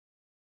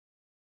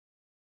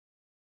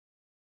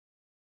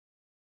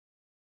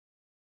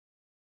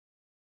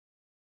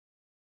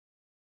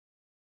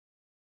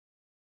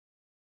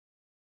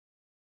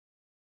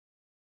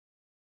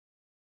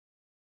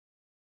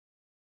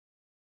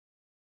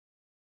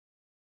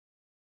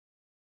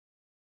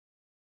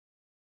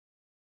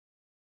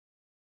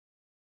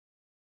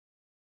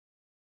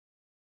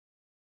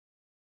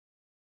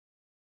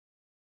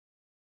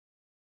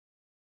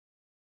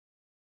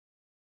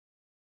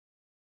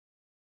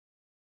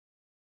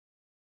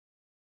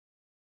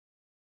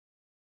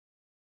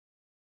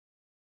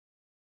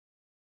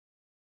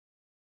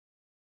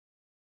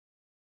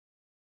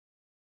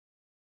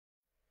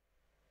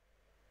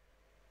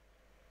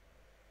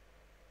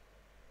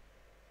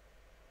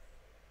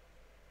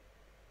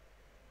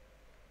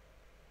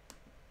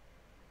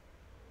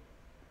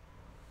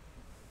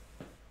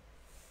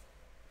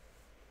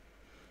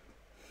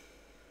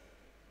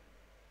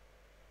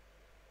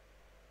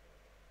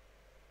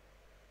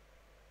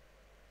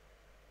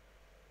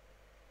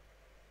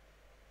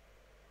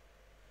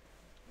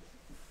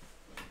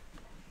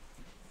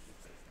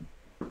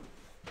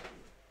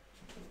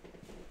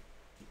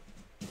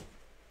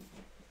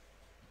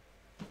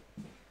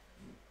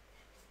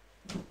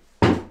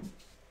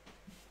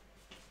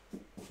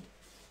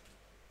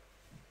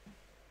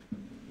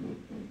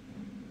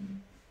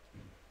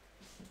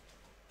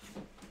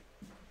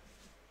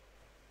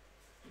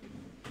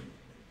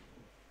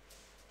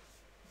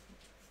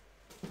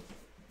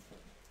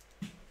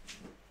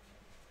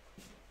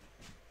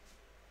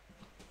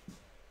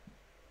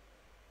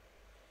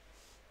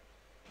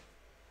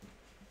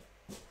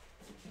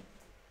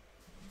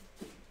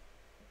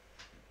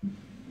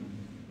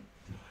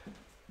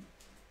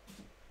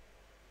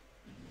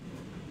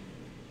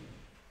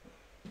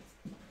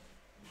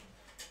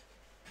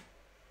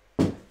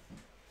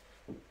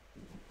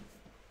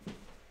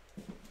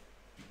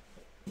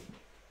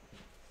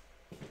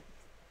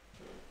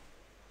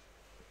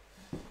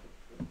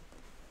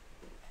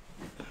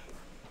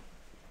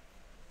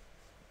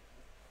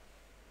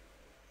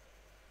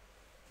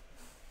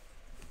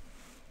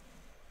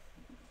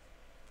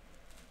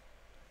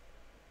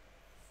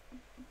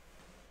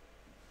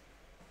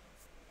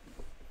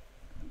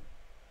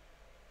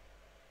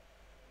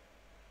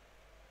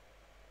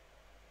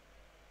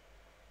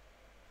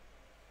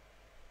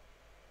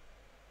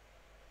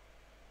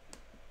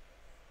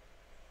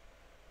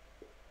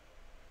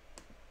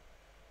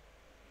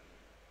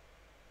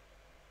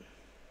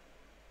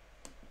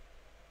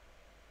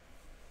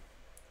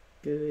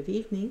Good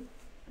evening.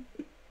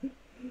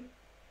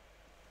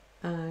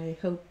 I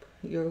hope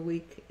your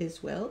week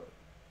is well.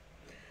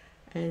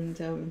 And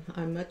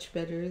I'm much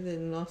better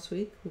than last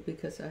week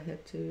because I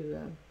had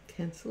to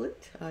cancel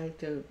it. I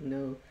don't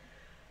know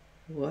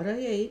what I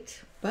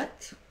ate,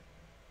 but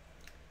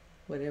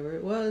whatever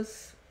it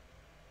was,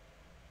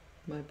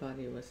 my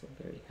body wasn't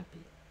very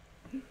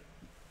happy.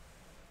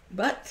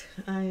 But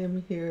I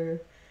am here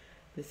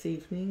this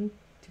evening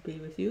to be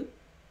with you,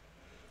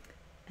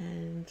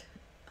 and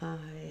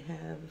I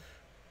have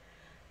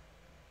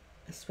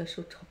a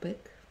special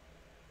topic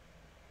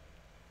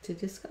to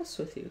discuss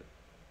with you.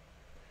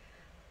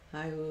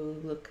 I will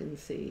look and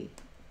see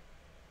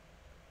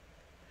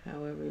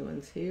how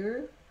everyone's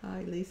here.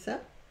 Hi, Lisa.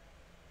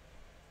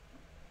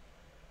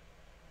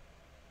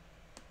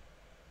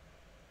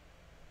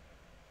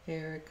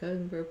 Erica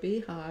and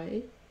Burpee,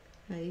 hi.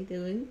 How you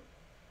doing?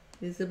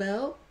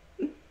 Isabel?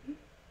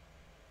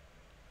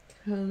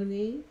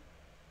 Tony?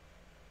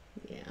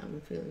 Yeah,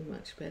 I'm feeling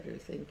much better.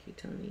 Thank you,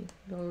 Tony.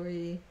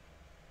 Lori?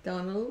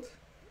 Donald?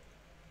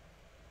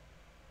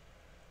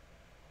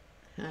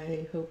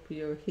 I hope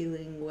you're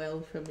healing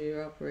well from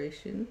your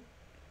operation.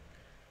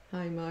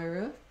 Hi,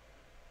 Myra.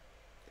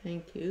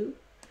 Thank you.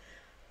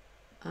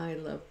 I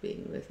love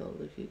being with all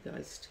of you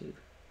guys too.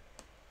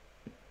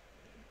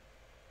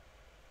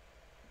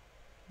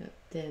 Got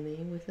Danny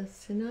with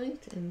us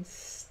tonight and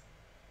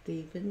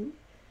Stephen.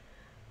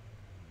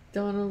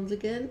 Donald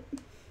again.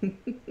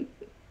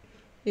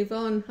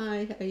 Yvonne,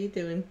 hi, how you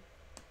doing?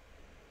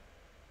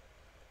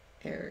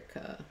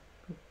 Erica.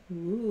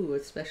 Ooh,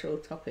 a special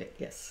topic,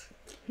 yes.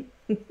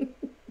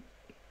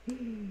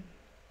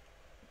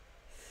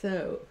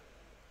 So,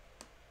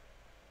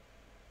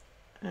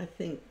 I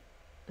think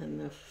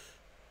enough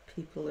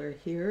people are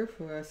here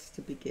for us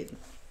to begin.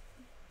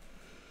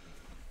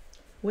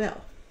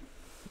 Well,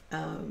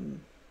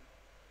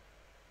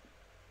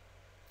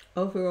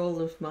 over all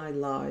of my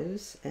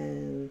lives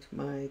and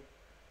my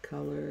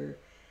color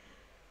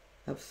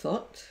of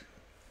thought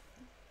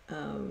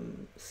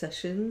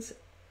sessions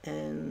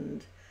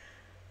and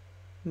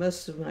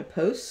most of my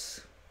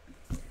posts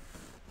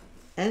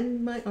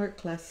and my art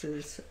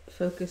classes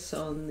focus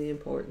on the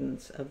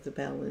importance of the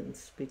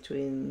balance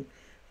between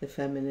the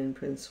feminine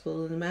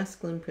principle and the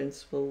masculine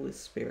principle with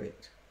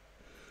spirit.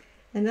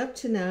 And up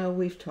to now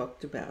we've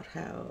talked about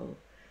how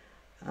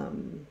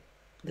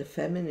the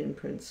feminine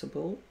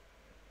principle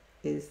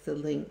is the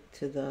link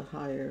to the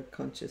higher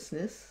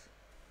consciousness,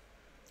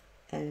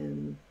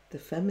 and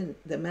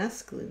the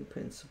masculine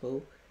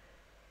principle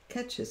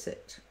catches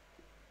it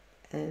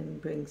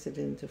and brings it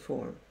into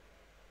form.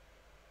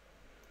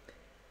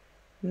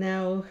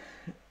 Now,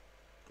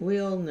 we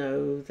all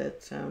know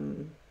that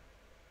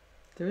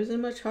there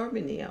isn't much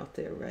harmony out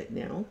there right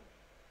now.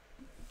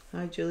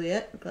 Hi,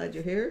 Juliet. Glad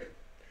you're here.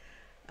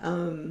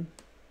 And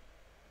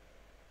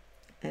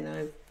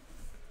I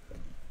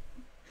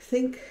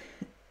think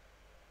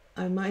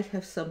I might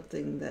have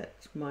something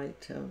that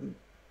might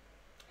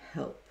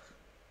help.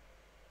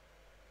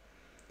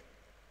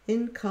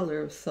 In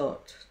Color of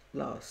Thought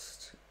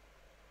last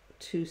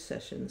 2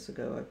 sessions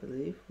ago, I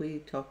believe, we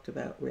talked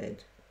about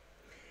red.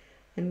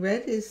 And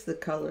red is the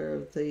color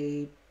of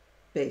the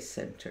base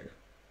center.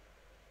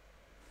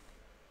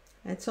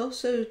 It's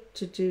also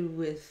to do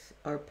with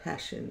our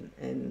passion.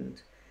 And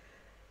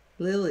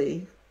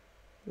Lily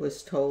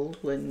was told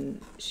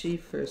when she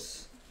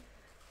first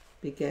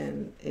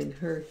began in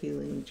her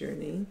healing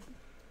journey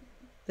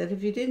that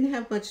if you didn't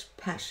have much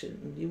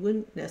passion, you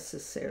wouldn't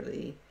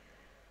necessarily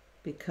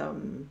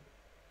become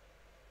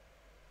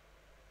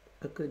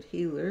a good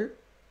healer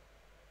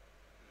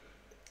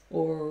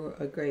or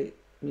a great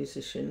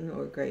musician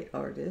or a great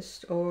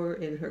artist, or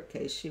in her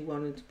case she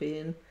wanted to be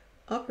an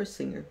opera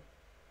singer.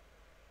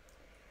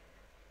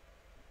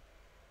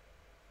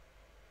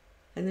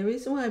 And the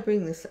reason why I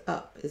bring this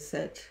up is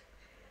that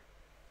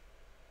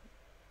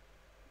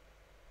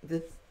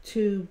the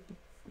 2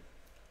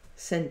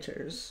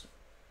 centers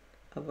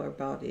of our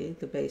body,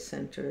 the base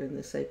center and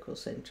the sacral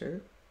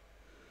center,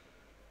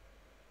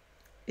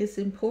 is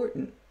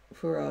important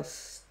for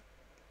us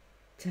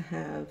to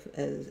have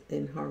as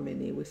in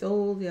harmony with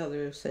all the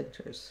other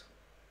centers.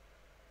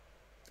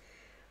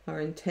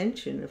 Our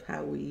intention of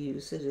how we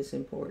use it is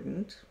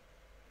important.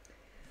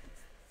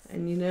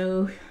 And you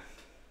know,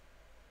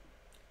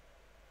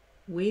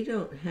 we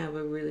don't have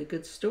a really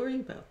good story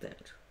about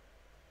that.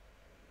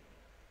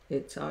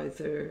 It's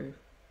either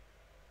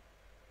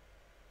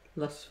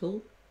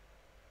lustful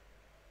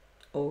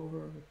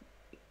or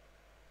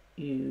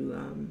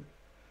you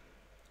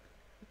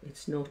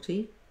it's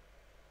naughty,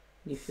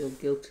 you feel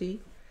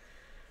guilty.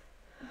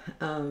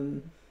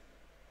 And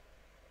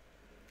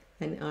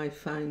I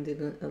find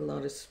in a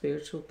lot of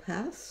spiritual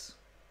paths,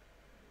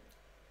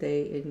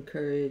 they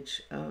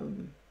encourage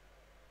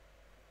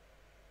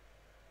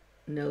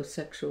no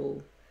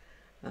sexual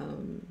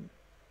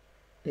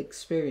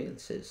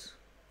experiences.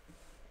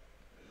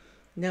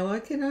 Now I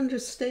can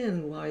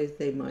understand why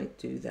they might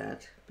do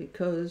that,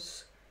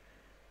 because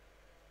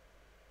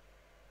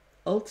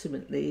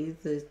ultimately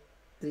the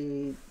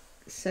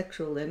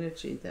sexual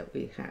energy that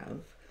we have,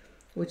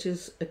 which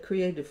is a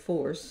creative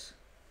force,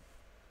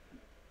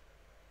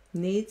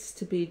 needs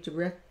to be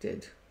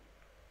directed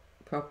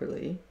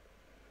properly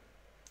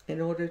in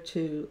order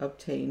to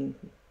obtain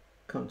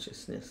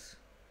consciousness.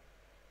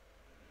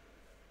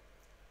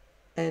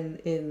 And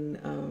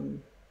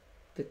in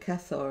the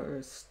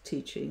Cathar's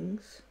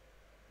teachings,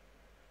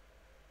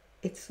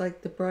 it's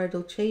like the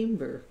bridal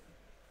chamber,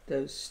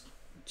 those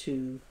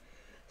two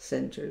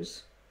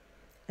centers.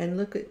 And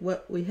look at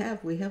what we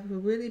have. We have a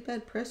really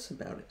bad press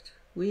about it.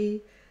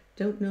 We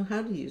don't know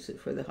how to use it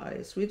for the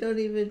highest. We don't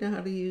even know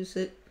how to use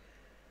it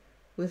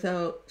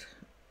without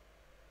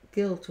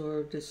guilt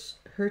or just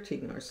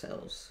hurting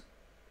ourselves.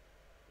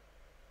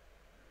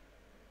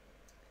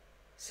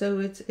 So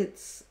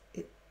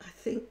I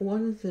think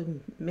one of the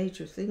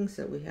major things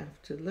that we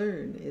have to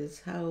learn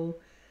is how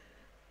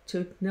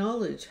to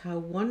acknowledge how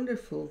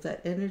wonderful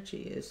that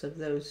energy is of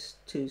those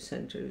two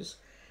centers,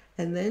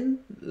 and then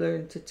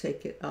learn to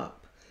take it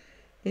up.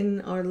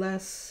 In our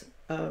last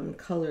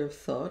Color of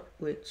Thought,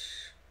 which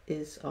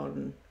is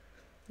on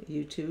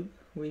YouTube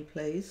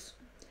replays,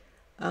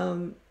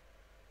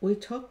 we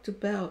talked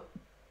about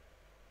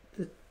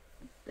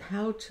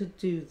how to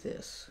do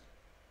this,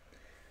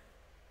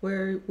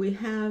 where we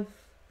have,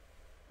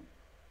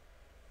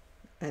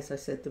 as I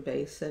said, the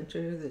base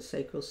center, the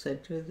sacral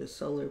center, the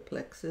solar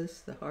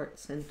plexus, the heart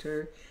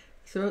center,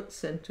 throat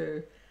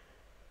center,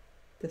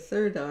 the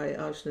third eye,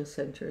 ajna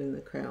center, and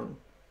the crown.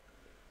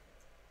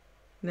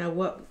 Now,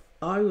 what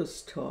I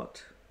was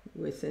taught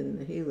within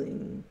the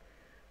healing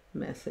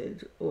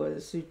method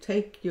was you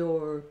take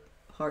your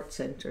heart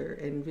center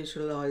and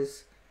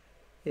visualize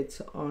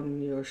it's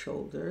on your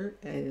shoulder,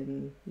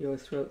 and your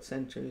throat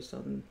center is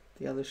on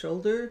the other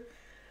shoulder,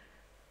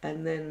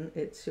 and then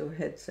it's your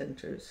head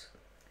centers.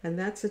 And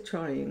that's a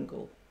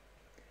triangle.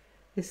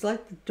 It's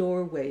like the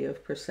doorway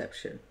of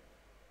perception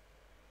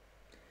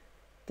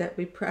that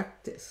we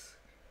practice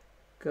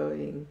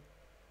going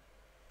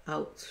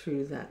out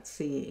through that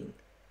seeing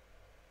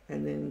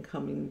and then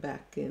coming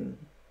back in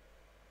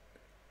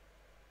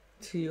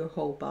to your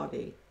whole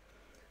body.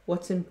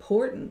 What's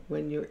important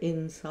when you're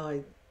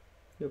inside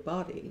your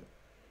body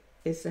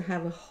is to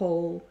have a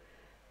whole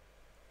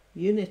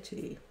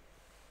unity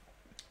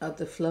of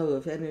the flow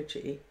of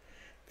energy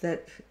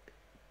that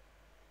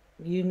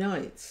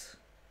unites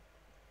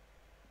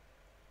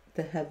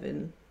the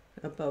heaven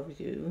above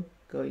you,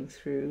 going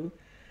through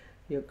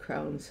your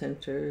crown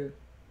center,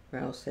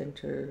 brow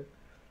center,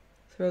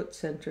 throat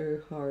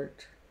center,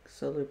 heart,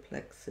 solar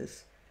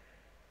plexus,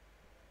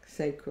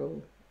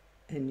 sacral,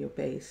 and your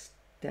base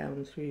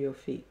down through your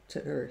feet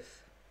to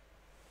earth.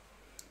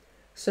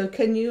 So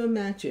can you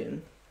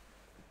imagine,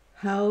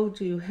 how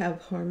do you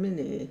have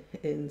harmony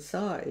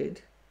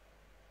inside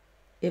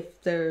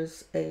if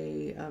there's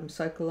a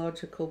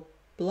psychological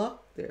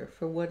block there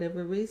for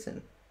whatever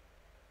reason?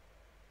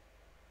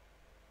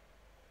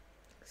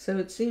 So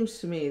it seems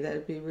to me that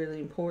it'd be really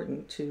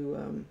important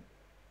to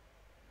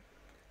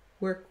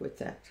work with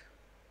that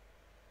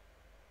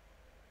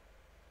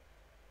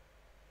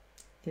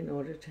in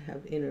order to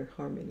have inner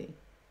harmony.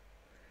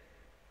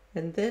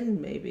 And then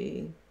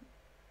maybe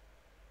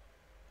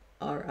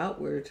our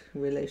outward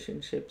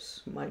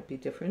relationships might be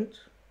different,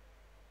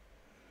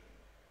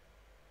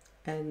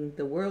 and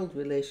the world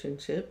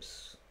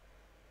relationships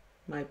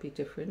might be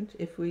different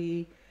if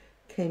we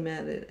came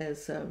at it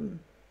as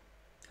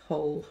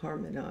whole,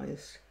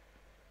 harmonized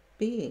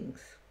beings.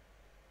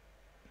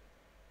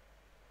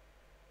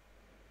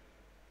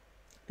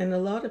 And a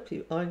lot of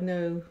people, I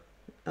know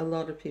a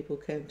lot of people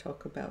can't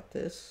talk about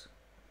this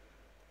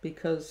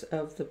because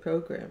of the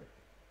program,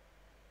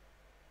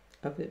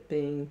 of it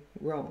being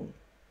wrong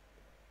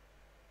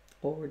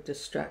or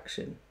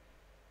distraction.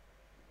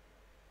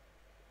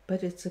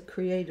 But it's a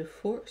creative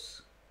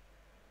force,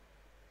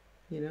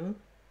 you know?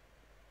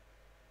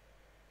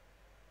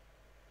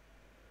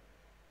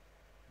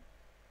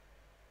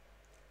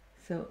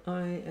 So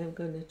I am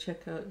going to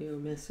check out your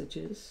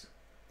messages,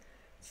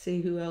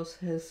 see who else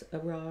has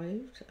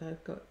arrived.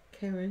 I've got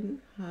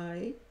Karen,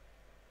 hi.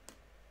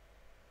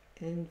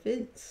 And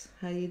Vince,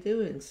 how you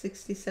doing?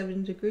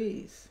 67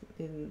 degrees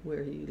in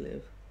where you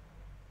live.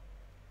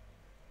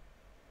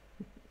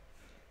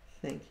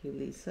 Thank you,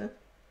 Lisa.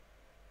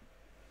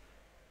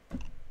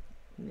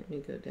 Let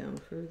me go down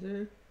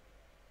further.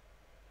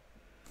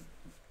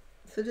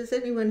 So does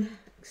anyone,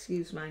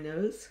 excuse my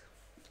nose.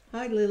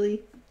 Hi,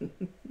 Lily.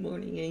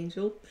 Morning,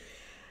 Angel.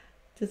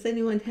 Does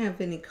anyone have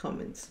any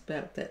comments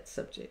about that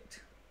subject?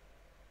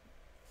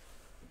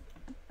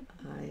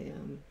 I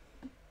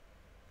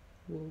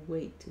will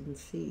wait and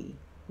see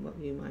what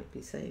you might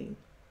be saying.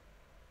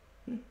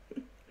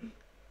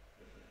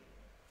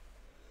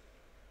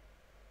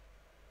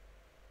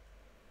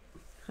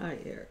 Hi,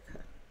 Erica.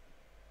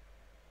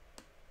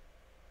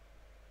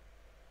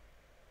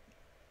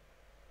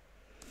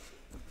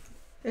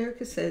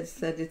 Erica says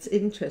that it's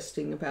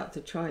interesting about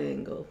the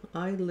triangle.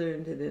 I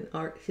learned in an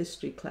art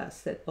history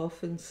class that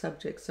often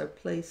subjects are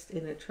placed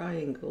in a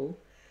triangle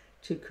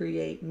to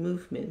create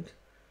movement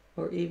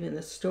or even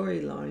a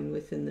storyline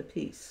within the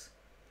piece.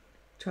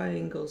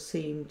 triangles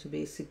seem to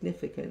be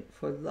significant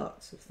for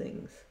lots of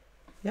things.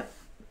 Yep.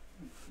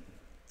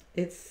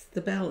 It's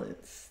the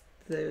balance.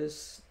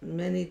 There's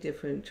many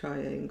different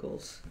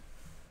triangles.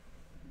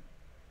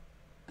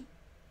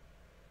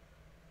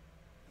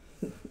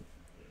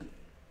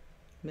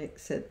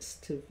 Makes sense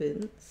to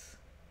Vince.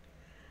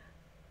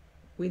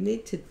 We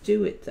need to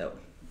do it though.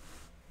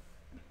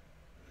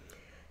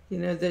 You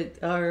know,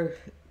 that our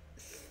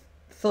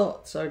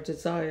thoughts, our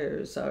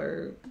desires,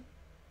 our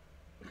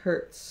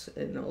hurts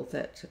and all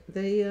that,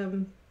 they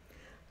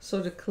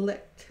sort of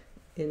collect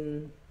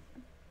in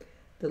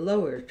the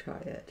lower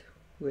triad,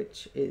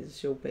 which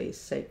is your base,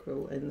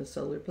 sacral, and the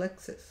solar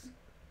plexus.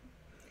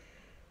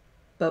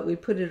 But we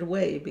put it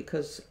away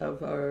because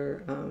of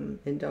our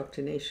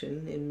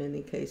indoctrination in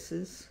many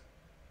cases.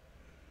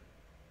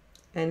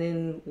 And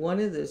in one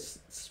of the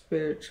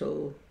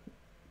spiritual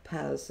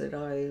paths that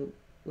I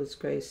was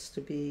graced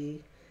to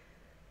be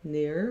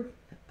near,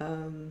 I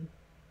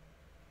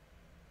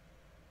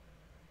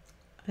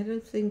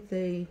don't think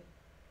they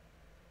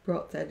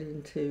brought that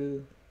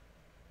into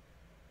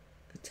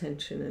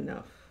attention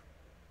enough,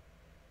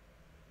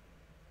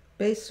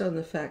 based on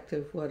the fact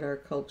of what our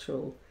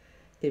cultural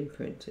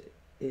imprint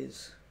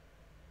is.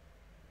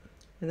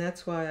 And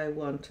that's why I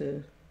want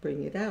to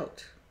bring it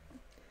out,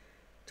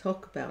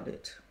 talk about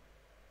it.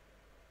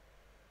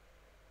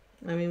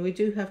 I mean, we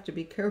do have to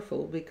be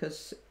careful,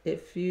 because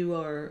if you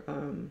are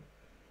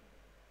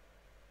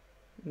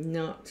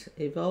not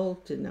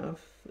evolved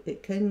enough,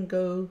 it can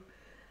go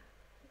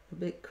a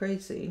bit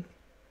crazy.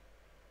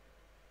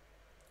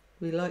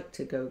 We like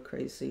to go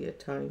crazy at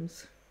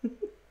times.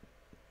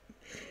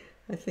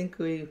 I think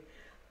there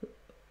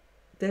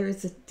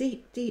is a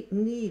deep, deep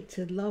need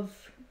to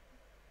love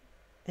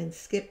and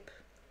skip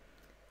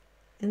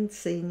and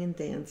sing and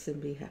dance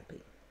and be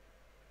happy.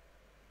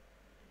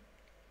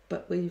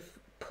 But we've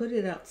put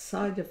it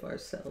outside of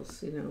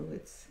ourselves, you know.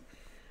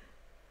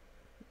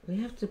 We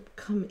have to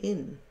come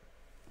in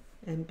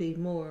and be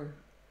more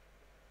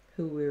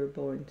who we were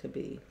born to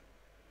be.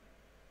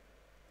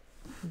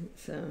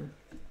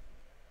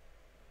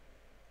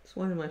 It's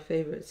one of my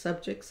favorite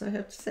subjects, I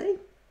have to say.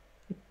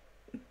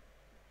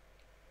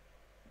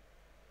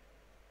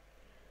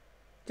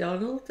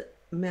 Donald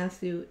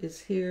Matthew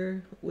is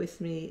here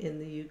with me in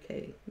the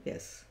UK.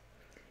 Yes,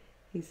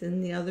 he's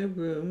in the other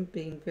room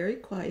being very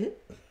quiet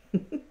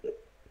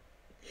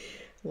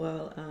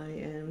while I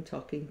am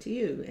talking to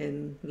you.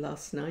 And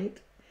last night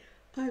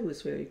I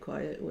was very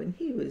quiet when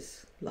he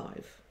was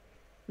live.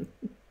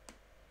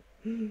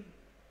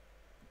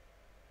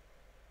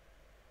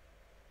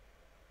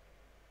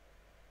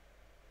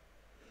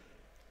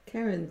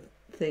 Karen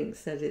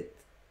thinks that it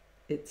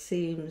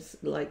seems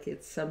like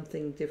it's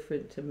something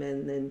different to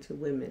men than to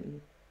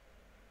women.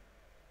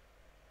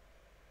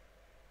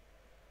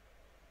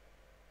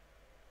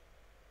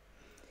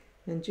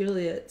 And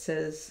Juliet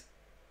says,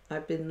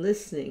 I've been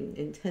listening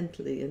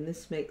intently and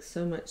this makes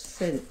so much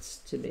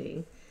sense to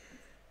me.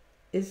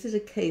 Is it a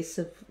case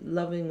of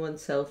loving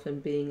oneself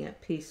and being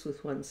at peace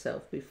with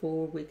oneself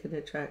before we can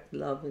attract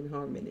love and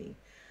harmony?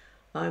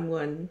 I'm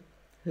one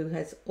who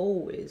has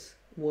always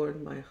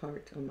worn my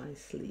heart on my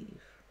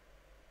sleeve.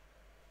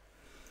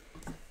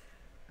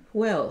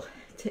 Well,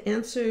 to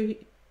answer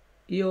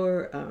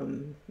your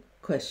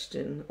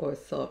question or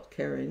thought,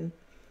 Karen,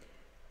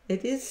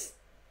 it is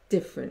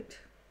different.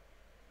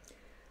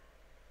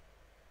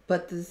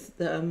 But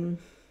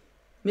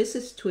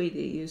Mrs.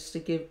 Tweedy used to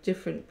give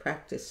different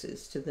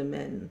practices to the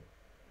men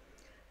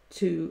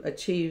to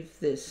achieve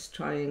this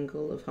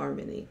triangle of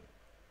harmony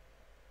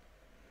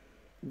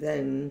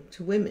than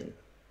to women.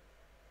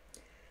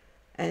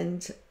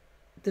 And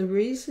the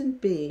reason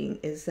being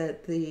is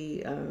that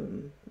the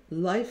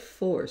life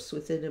force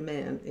within a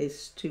man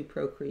is to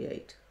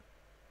procreate,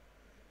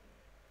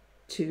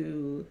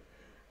 to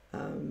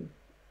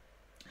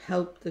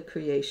help the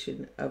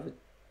creation of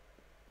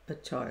a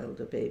child,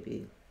 a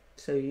baby,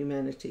 so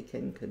humanity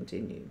can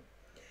continue.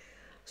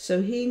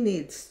 So he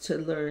needs to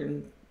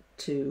learn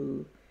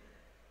to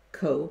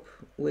cope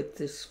with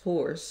this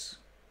force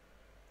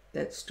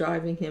that's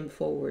driving him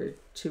forward,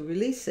 to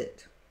release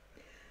it.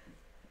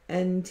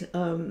 And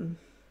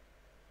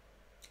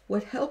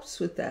what helps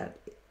with that,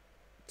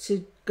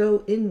 to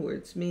go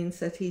inwards, means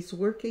that he's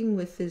working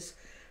with his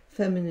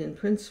feminine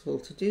principle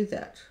to do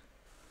that.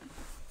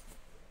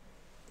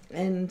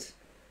 And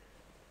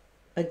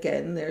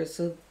again, there's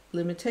a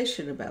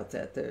limitation about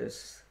that.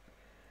 There's,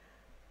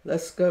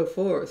 let's go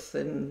forth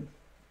and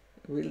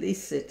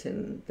release it,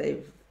 and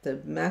the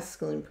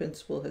masculine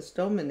principle has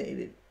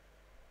dominated.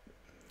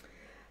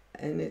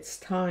 And it's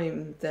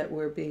time that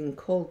we're being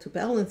called to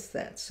balance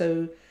that.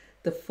 So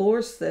the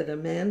force that a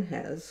man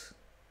has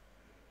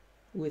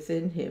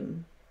within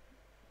him,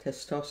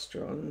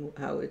 testosterone,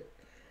 how it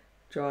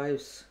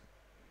drives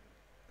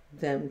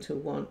them to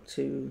want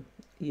to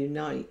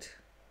unite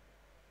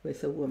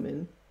with a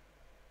woman,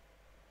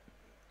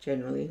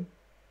 generally,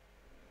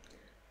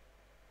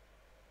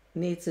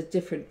 needs a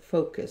different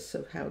focus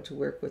of how to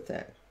work with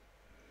that.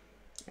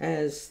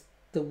 As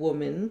the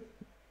woman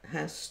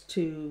has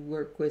to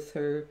work with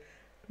her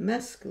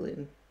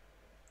masculine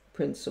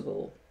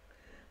principle.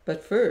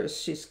 But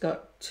first, she's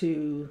got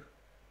to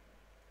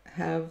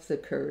have the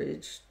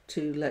courage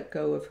to let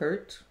go of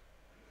hurt,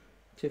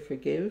 to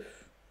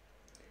forgive,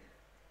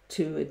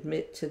 to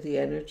admit to the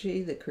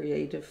energy, the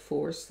creative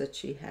force that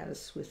she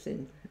has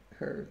within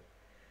her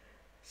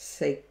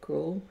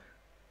sacral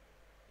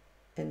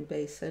and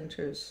base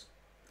centers.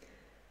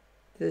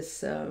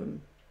 This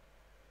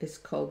is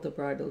called the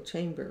bridal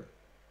chamber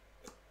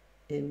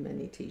in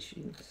many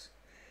teachings.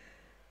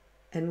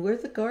 And we're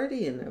the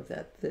guardian of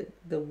that.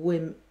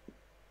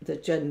 The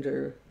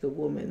gender, the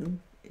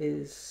woman,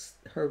 is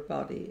her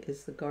body,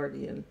 is the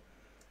guardian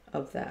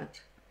of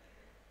that.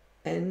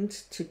 And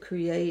to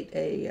create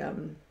a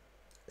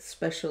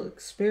special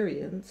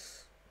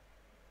experience,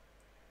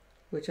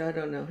 which I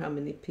don't know how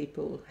many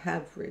people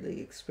have really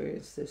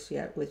experienced this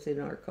yet within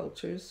our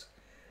cultures,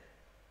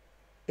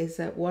 is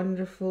that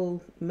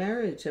wonderful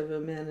marriage of a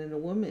man and a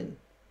woman,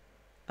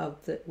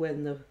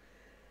 when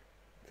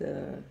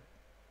the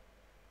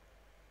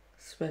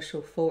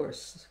special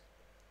force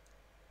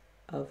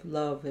of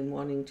love and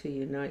wanting to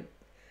unite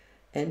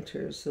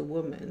enters the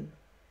woman,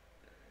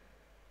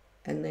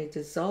 and they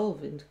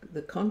dissolve into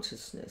the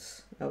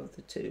consciousness of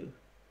the two.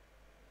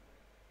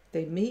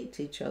 They meet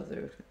each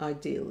other,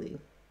 ideally.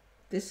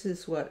 This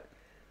is what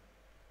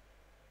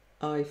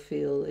I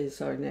feel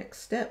is our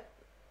next step.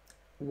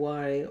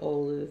 Why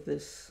all of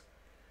this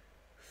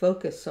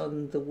focus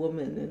on the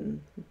woman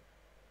and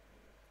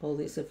all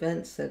these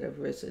events that have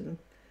risen,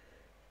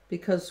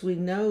 because we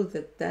know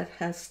that that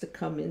has to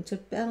come into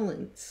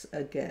balance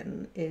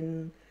again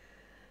in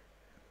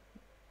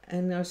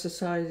our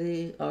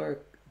society.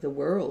 The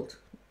world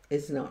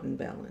is not in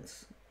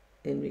balance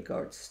in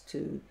regards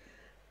to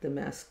the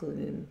masculine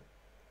and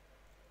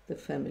the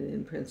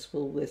feminine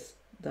principle with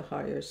the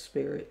higher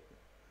spirit.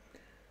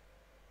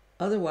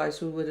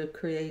 Otherwise, we would have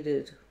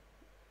created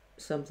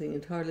something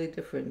entirely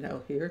different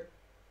out here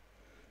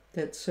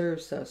that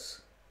serves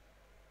us,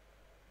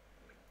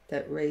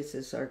 that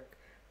raises our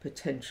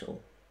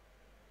potential.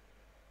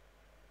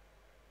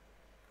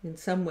 In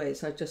some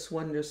ways, I just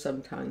wonder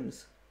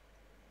sometimes,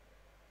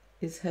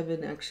 is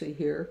heaven actually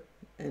here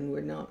and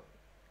we're not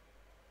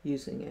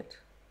using it?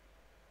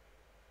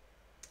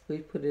 We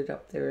put it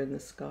up there in the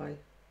sky.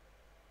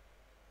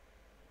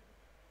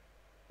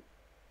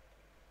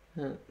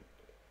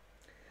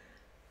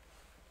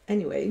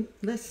 Anyway,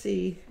 let's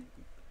see.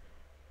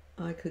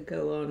 I could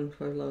go on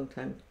for a long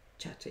time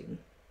chatting.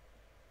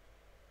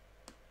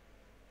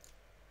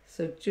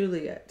 So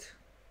Juliet.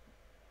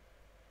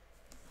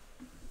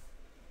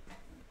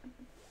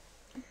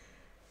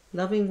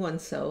 Loving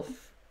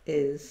oneself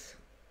is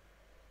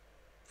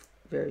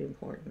very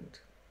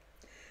important.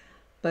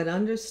 But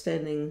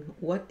understanding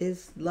what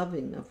is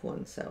loving of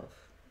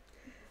oneself.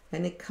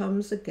 And it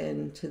comes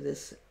again to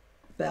this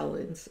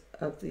balance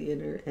of the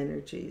inner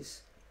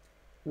energies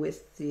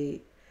with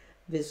the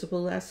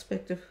visible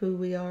aspect of who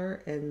we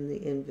are and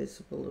the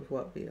invisible of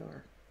what we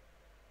are.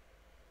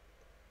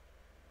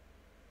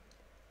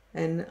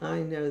 And I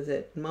know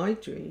that my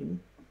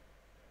dream,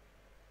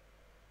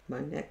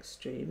 my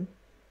next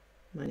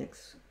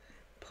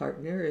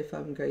partner, if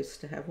I'm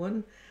graced to have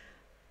one,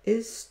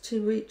 is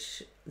to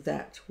reach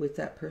that with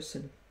that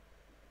person.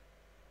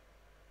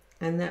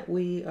 And that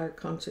we are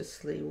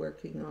consciously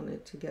working on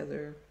it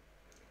together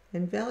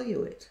and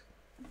value it.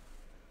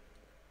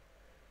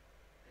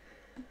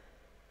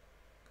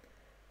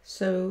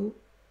 So,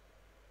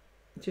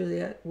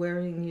 Juliet,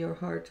 wearing your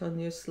heart on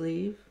your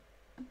sleeve,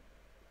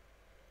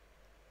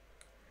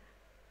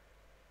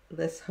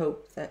 let's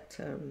hope that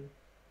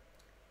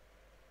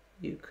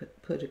you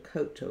could put a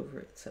coat over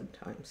it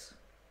sometimes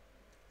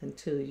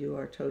until you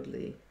are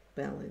totally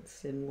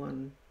balanced in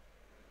one.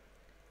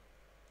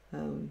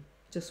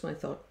 Just my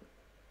thought.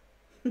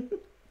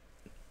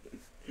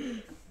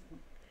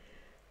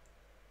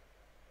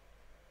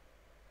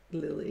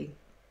 Lily,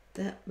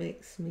 that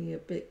makes me a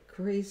bit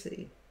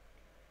crazy.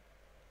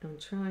 I'm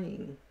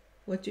trying.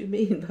 What do you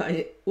mean by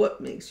it?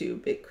 What makes you a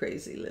bit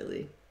crazy,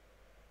 Lily?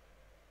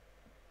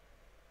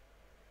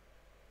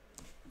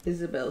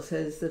 Isabel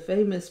says, the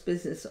famous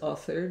business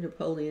author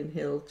Napoleon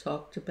Hill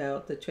talked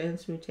about the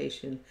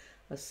transmutation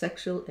of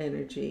sexual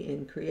energy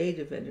in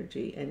creative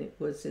energy, and it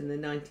was in the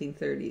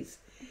 1930s.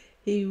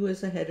 He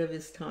was ahead of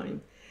his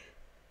time.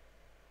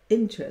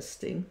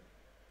 Interesting,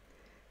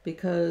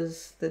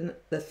 because the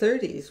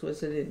 30s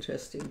was an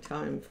interesting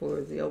time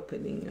for the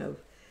opening of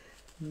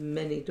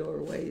many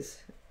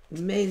doorways.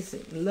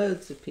 Amazing,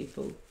 loads of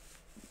people,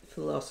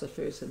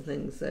 philosophers and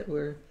things that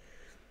were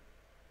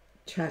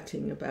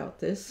chatting about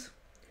this.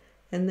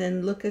 And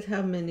then look at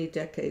how many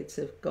decades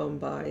have gone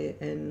by,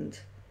 and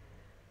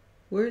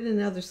we're in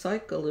another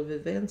cycle of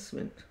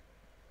advancement,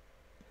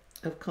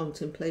 of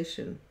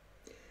contemplation.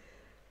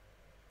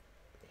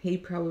 He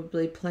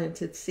probably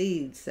planted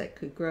seeds that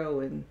could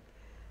grow, and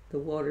the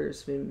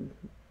water's been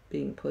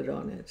being put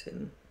on it.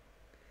 And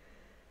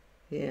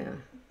yeah,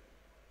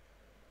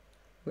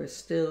 we're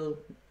still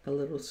a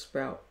little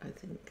sprout, I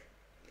think.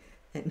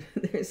 And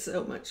there's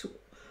so much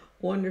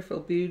wonderful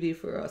beauty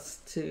for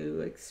us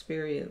to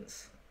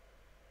experience.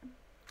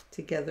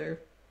 together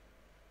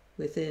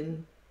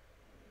within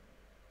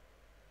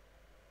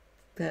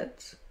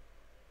that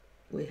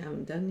we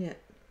haven't done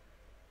yet.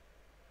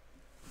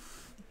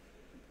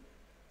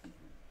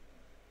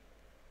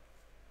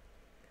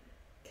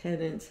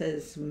 Cannon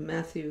says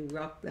Matthew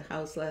rocked the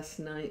house last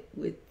night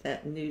with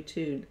that new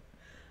tune.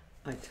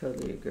 I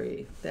totally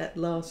agree. That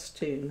last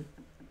tune,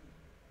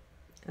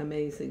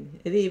 amazing.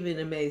 It even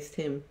amazed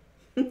him.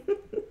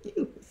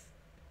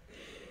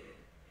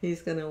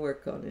 He's going to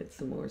work on it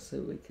some more so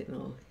we can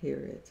all hear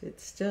it.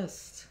 It's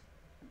just,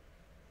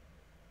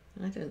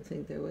 I don't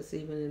think there was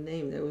even a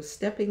name. There was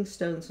Stepping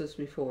Stones was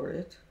before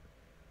it.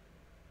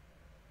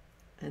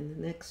 And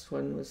the next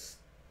one was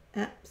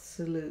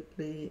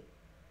absolutely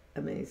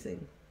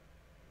amazing.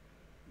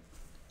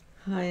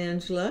 Hi,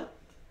 Angela.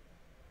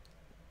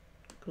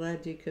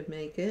 Glad you could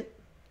make it.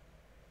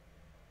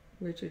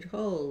 Richard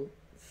Hull.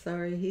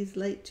 Sorry he's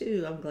late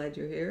too. I'm glad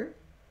you're here.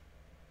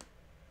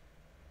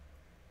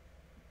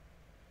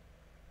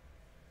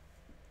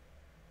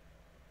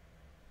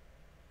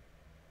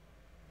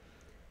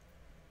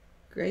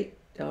 Great,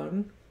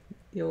 Don.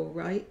 You're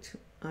right.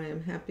 I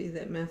am happy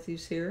that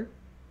Matthew's here.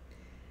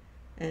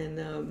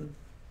 And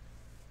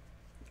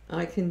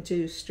I can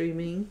do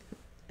streaming,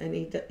 and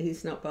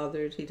he's not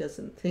bothered. He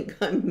doesn't think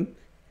I'm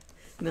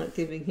not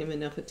giving him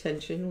enough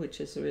attention, which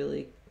is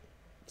really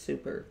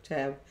super to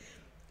have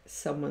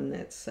someone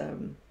that's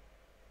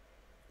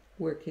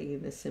working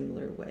in a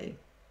similar way.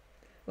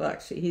 Well,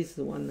 actually, he's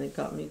the one that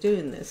got me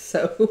doing this,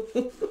 so.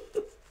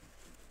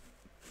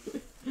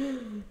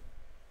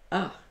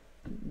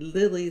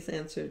 Lily's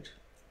answered.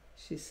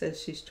 She says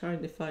she's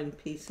trying to find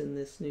peace in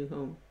this new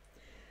home.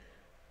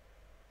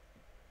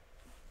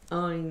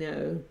 I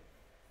know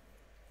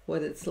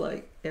what it's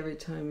like every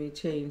time you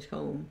change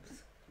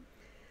homes.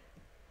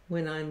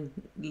 When I'm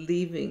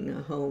leaving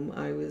a home,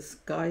 I was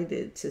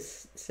guided to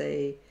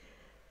say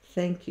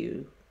thank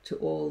you to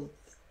all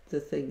the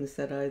things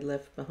that I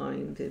left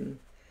behind and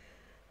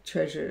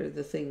treasure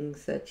the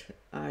things that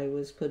I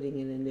was putting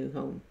in a new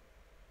home.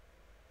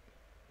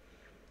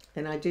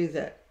 And I do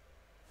that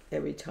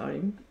every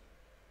time.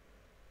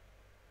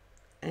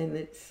 And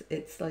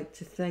it's like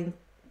to thank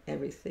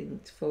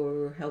everything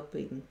for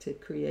helping to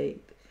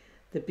create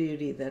the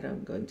beauty that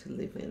I'm going to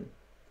live in.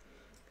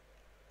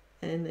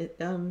 And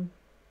it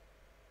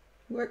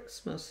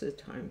works most of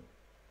the time.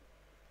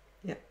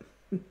 Yeah.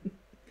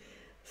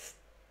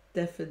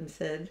 Stefan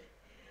said,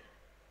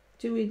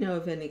 do we know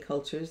of any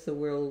cultures, the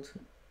world,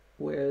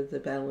 where the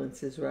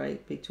balance is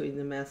right between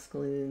the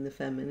masculine and the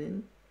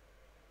feminine?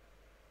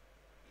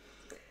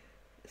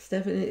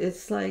 Stefan,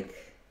 it's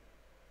like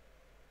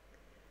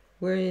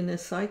we're in a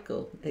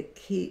cycle.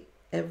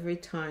 Every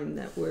time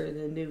that we're in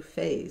a new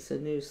phase, a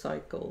new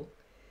cycle,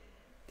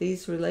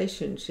 these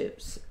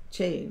relationships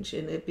change,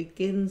 and it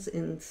begins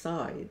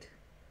inside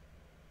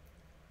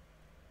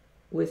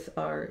with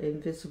our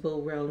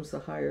invisible realms, the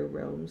higher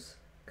realms,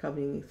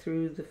 coming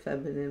through the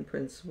feminine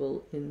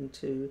principle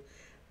into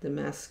the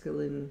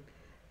masculine,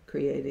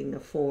 creating a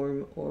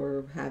form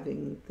or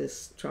having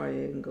this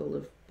triangle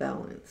of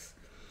balance.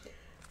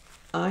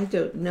 I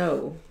don't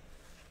know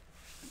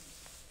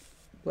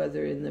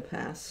whether in the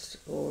past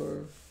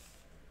or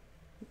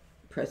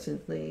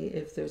presently,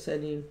 if there's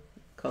any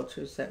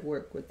cultures that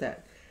work with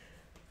that.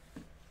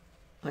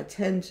 I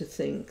tend to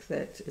think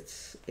that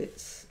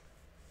it's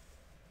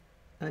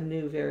a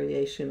new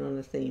variation on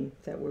a theme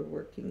that we're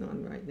working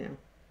on right now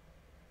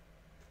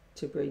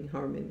to bring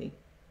harmony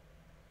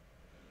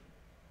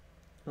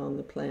on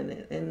the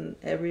planet, and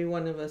every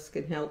one of us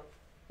can help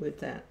with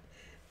that.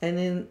 And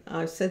then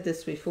I've said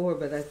this before,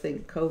 but I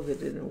think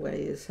COVID in a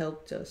way has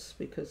helped us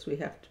because we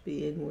have to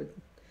be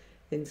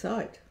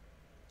inside.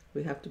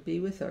 We have to be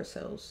with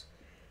ourselves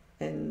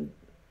and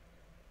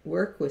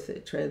work with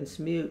it,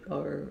 transmute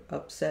or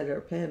upset or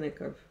panic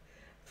or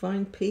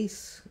find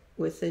peace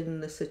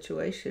within the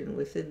situation,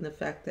 within the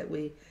fact that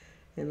we,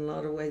 in a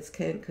lot of ways,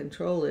 can't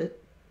control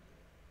it.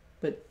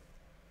 But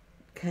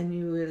can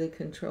you really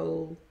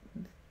control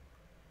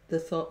the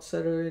thoughts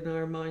that are in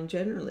our mind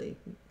generally?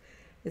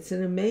 It's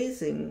an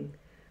amazing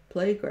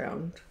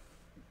playground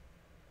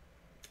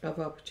of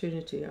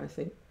opportunity, I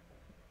think.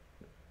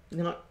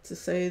 Not to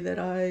say that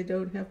I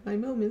don't have my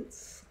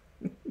moments.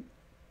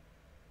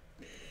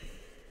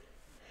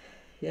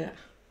 Yeah.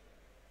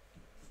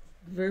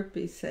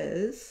 Verpi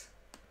says,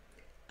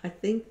 I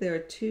think there are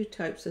 2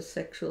 types of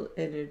sexual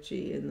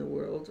energy in the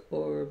world,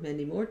 or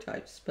many more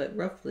types, but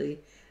roughly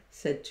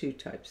said 2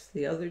 types.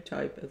 The other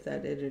type of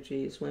that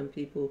energy is when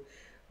people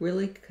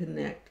really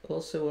connect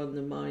also on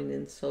the mind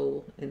and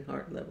soul and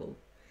heart level.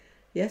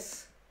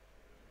 Yes,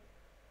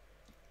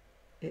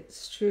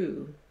 it's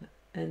true.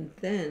 And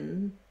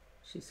then,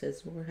 she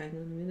says more, hang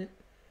on a minute.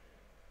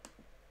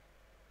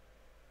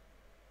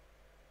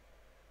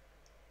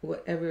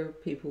 Whatever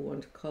people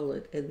want to call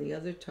it. And the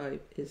other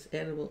type is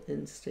animal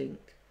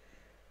instinct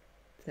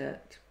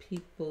that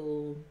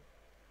people,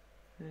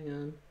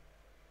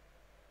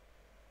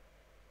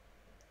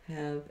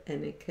 have,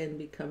 and it can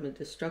become a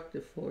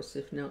destructive force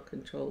if not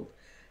controlled.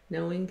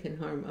 Knowing can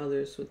harm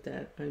others with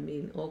that. I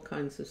mean all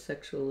kinds of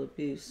sexual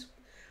abuse,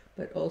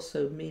 but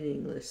also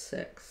meaningless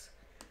sex.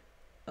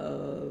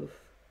 Of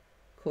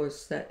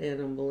course, that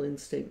animal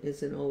instinct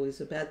isn't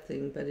always a bad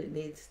thing, but it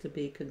needs to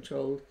be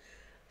controlled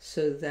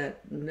so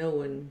that no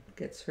one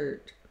gets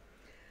hurt.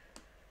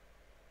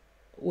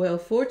 Well,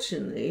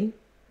 fortunately,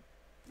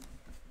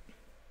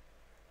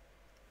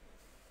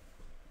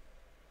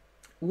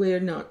 we're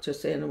not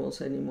just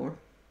animals anymore.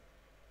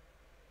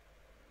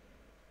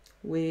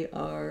 We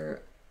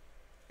are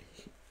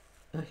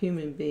a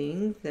human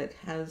being that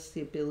has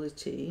the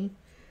ability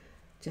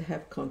to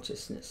have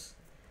consciousness.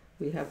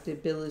 We have the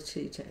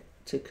ability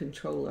to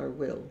control our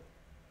will.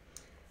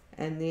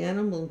 And the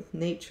animal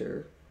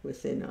nature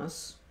within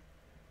us,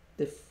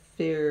 the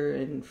fear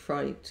and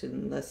fright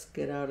and let's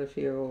get out of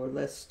here or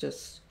let's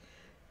just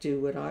do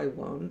what I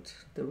want,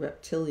 the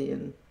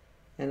reptilian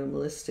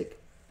animalistic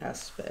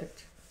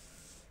aspect,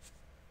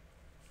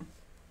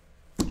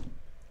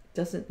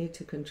 doesn't need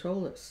to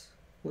control us.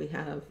 We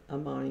have a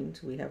mind,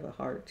 we have a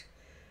heart.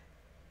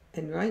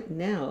 And right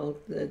now,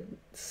 the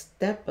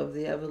step of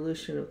the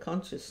evolution of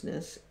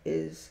consciousness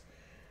is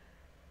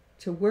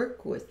to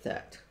work with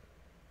that.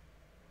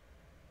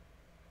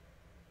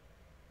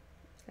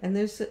 And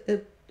there's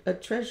a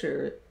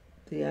treasure,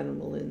 the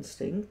animal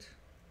instinct.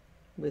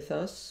 With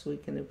us, we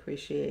can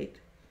appreciate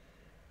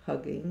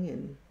hugging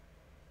and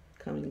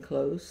coming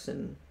close.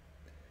 And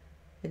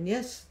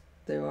yes,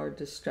 there are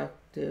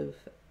destructive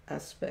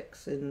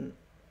aspects in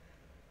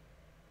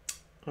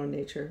our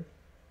nature.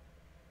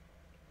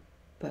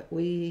 But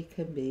we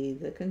can be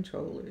the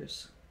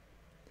controllers.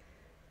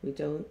 We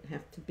don't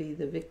have to be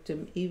the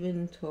victim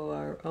even to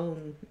our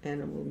own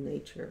animal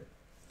nature.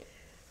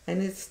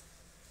 And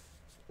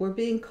we're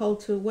being called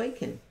to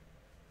awaken,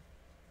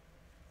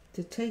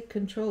 to take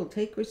control,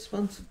 take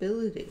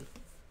responsibility.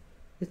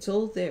 It's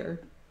all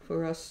there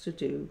for us to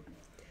do.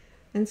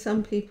 And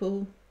some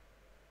people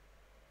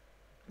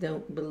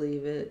don't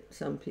believe it.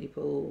 Some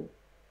people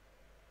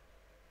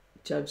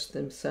judge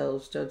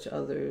themselves, judge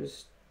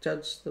others,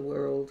 judge the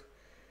world.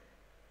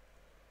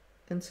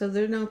 And so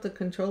they're not the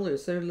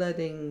controllers. They're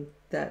letting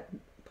that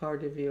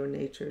part of your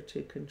nature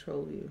to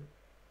control you.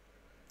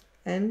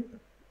 And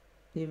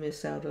you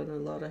miss out on a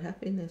lot of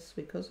happiness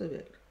because of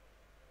it.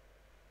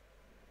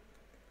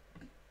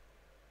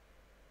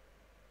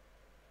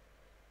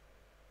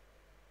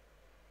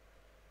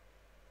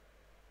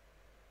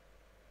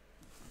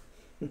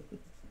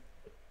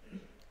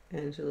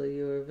 Angela,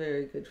 you're a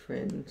very good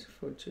friend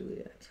for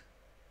Juliet.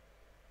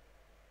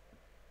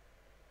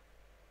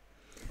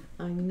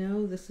 I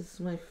know this is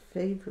my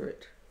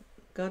favorite.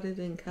 Got it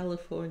in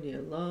California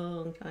a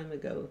long time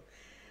ago.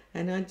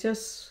 And I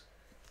just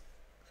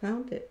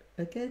found it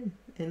again.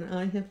 And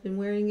I have been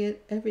wearing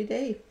it every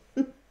day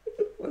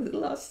for the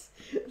last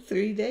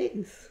 3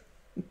 days.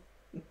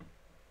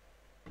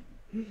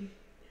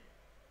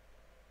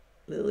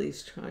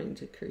 Lily's trying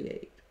to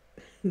create.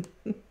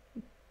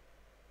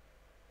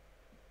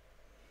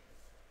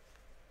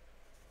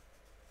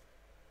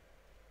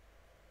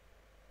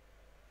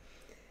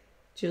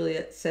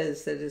 Juliet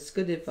says that it's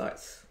good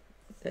advice,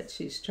 that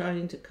she's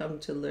trying to come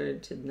to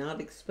learn to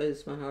not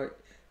expose my heart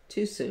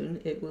too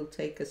soon. It will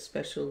take a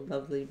special,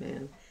 lovely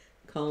man,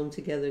 calm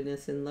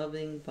togetherness and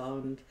loving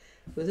bond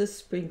with a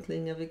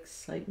sprinkling of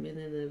excitement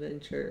and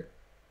adventure.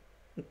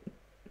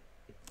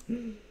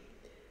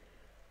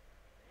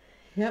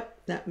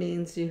 Yep, that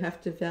means you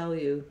have to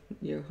value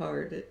your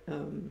heart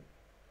in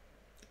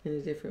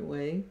a different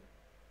way.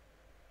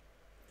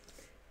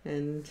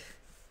 And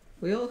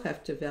we all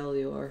have to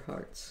value our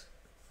hearts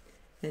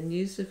and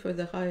use it for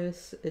the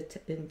highest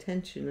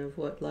intention of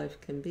what life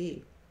can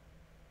be.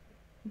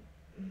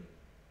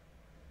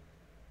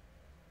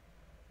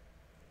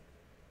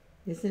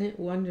 Isn't it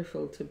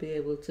wonderful to be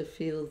able to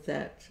feel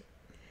that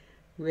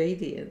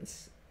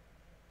radiance?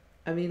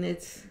 I mean,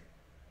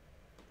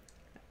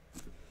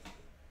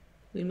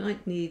 we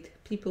might need,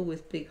 people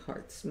with big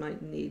hearts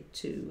might need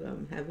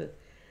to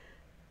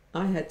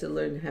I had to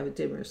learn to have a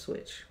dimmer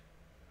switch.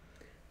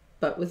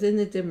 But within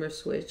the dimmer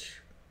switch,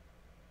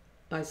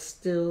 I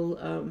still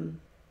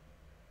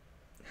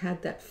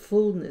had that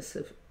fullness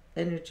of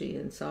energy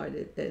inside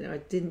it, and I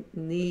didn't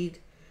need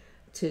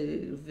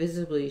to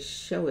visibly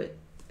show it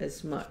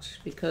as much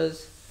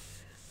because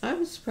I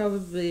was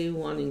probably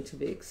wanting to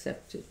be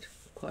accepted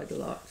quite a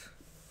lot.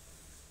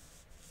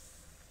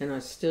 And I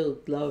still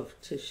love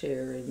to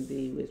share and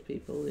be with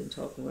people and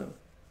talk, well,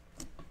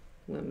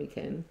 when we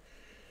can.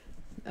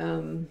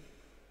 I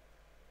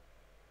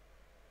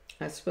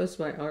suppose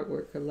my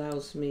artwork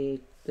allows me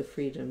the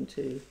freedom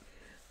to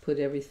put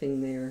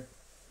everything there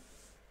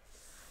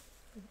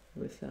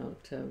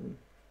without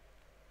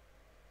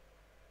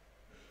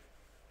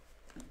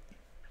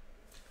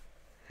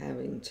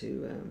having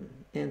to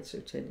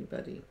answer to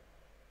anybody.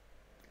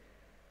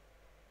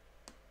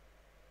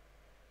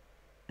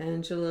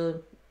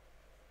 Angela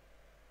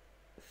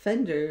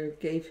Fender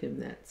gave him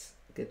that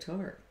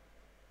guitar.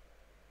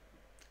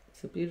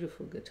 It's a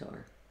beautiful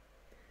guitar.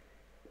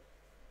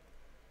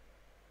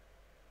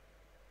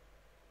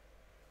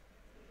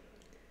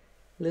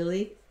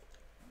 Lily,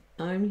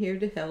 I'm here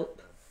to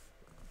help,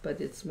 but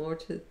it's more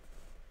to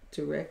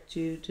direct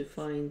you to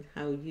find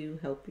how you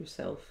help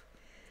yourself.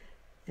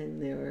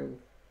 And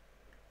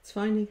it's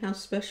finding how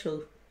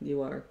special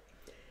you are.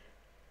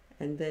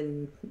 And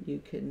then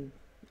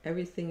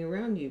everything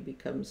around you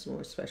becomes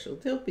more special.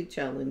 There'll be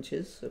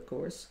challenges, of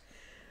course,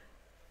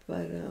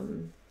 but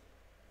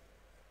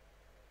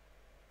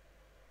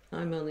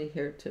I'm only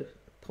here to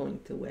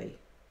point the way.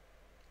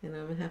 And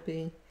I'm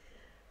happy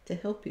to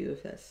help you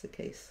if that's the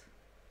case.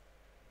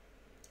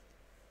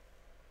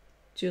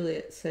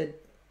 Juliet said,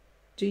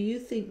 do you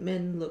think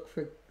men look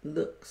for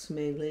looks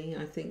mainly?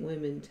 I think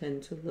women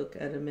tend to look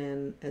at a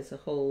man as a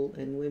whole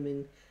and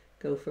women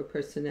go for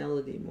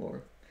personality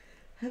more.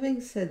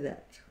 Having said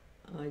that,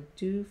 I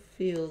do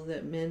feel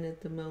that men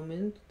at the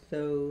moment,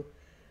 though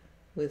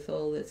with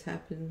all that's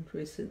happened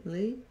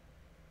recently,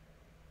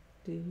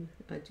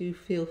 I do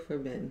feel for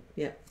men.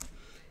 Yeah.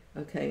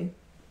 Okay.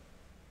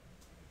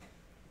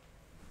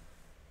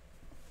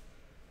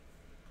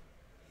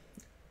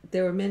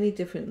 There are many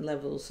different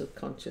levels of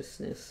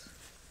consciousness,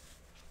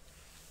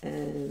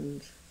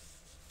 and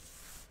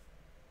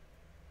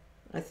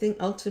I think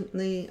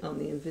ultimately on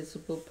the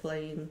invisible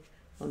plane,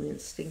 on the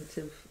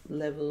instinctive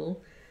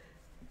level,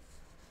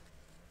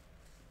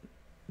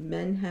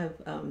 men have,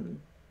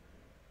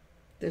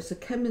 there's a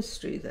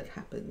chemistry that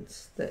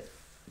happens that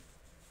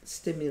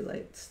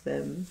stimulates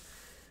them,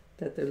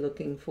 that they're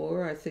looking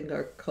for. I think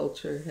our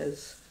culture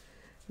has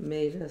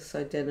made us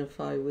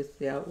identify with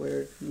the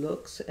outward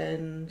looks,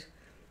 and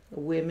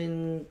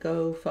women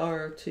go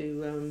far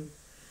to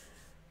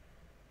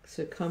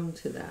succumb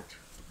to that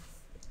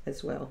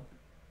as well.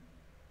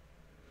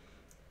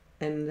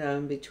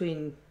 And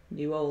between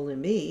you all and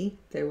me,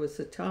 there was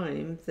a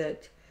time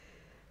that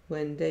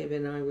when Dave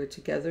and I were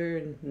together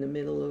in the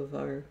middle of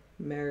our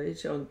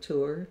marriage on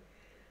tour,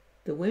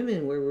 the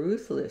women were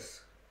ruthless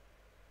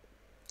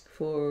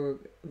for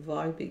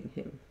vibing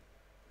him.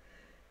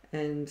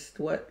 And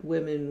what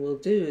women will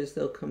do is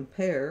they'll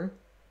compare,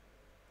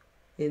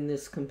 in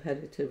this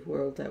competitive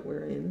world that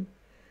we're in,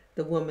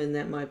 the woman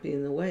that might be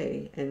in the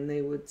way, and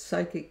they would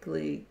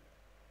psychically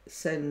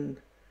send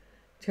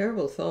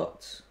terrible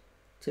thoughts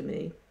to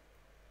me.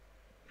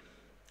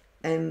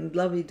 And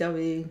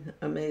lovey-dovey,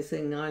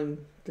 amazing,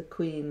 I'm the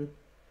queen,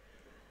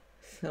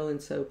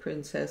 so-and-so,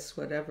 princess,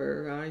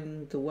 whatever,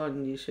 I'm the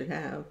one you should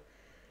have.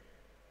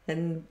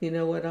 And you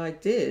know what I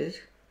did?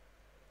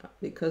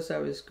 Because I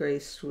was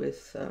graced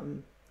with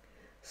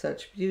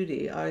such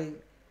beauty, I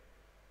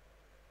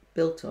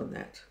built on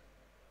that.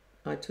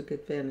 I took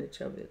advantage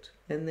of it.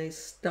 And they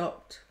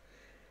stopped,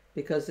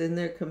 because in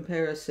their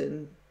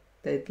comparison,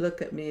 they'd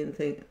look at me and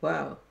think,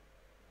 wow,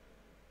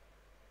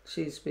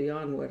 she's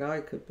beyond what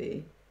I could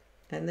be.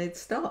 And they'd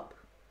stop.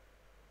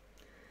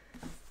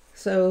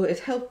 So it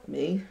helped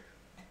me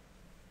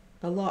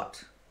a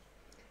lot.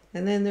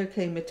 And then there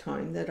came a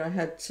time that I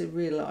had to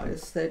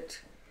realize that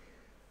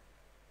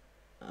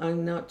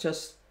I'm not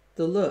just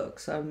the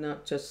looks, I'm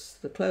not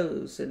just the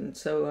clothes. And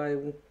so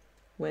I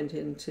went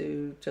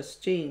into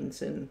just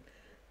jeans and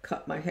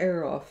cut my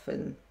hair off,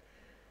 and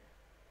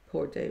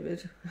poor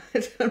David,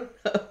 I don't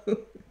know,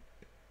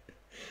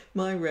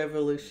 my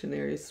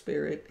revolutionary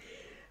spirit.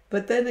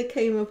 But then it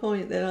came a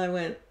point that I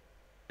went,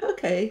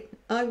 okay,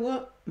 I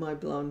want my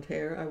blonde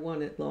hair, I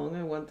want it long,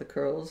 I want the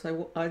curls,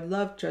 I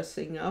love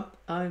dressing up,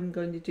 I'm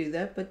going to do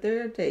that, but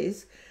there are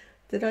days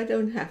that I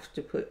don't have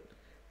to put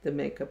the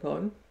makeup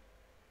on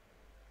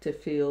to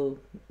feel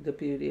the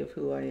beauty of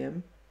who I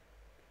am.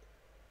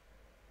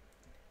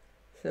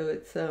 So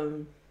it's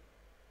an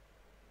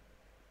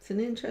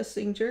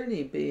interesting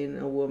journey being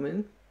a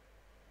woman,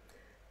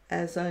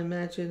 as I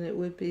imagine it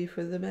would be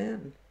for the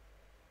man.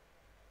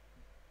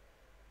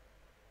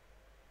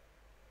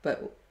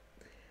 But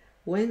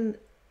when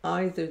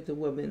either the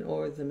woman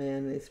or the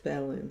man is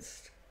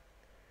balanced,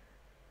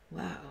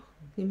 wow,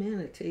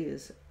 humanity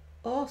is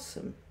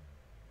awesome.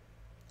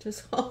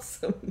 Just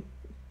awesome.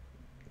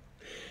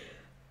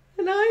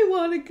 And I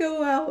want to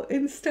go out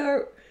and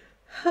start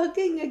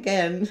hugging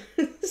again.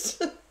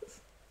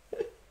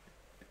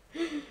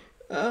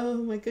 Oh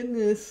my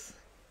goodness.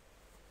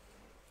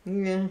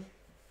 Yeah.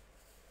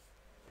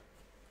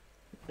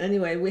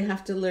 Anyway, we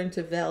have to learn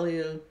to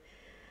value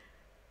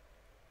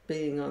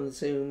being on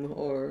Zoom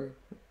or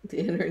the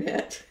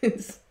internet.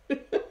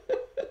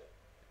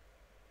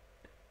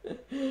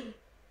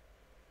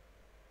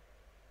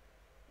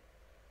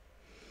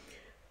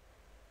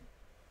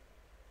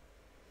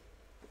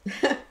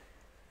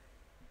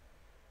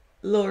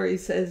 Lori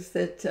says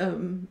that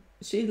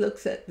she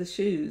looks at the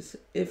shoes.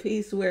 If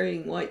he's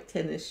wearing white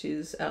tennis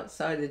shoes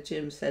outside a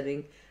gym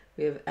setting,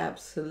 we have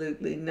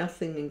absolutely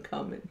nothing in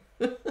common.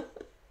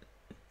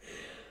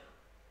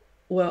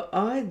 Well,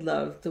 I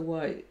love the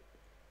white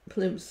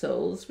plimp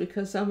soles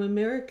because I'm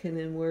American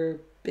and we're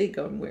big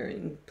on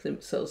wearing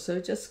plimp soles. So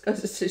it just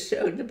goes to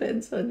show, it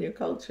depends on your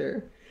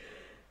culture.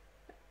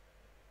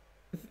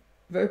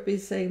 Verpy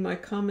saying, my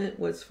comment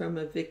was from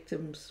a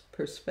victim's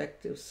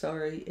perspective.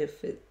 Sorry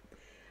if it's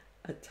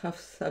a tough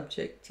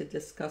subject to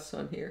discuss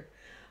on here.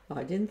 Oh,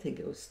 I didn't think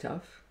it was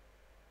tough.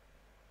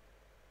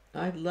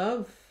 I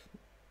love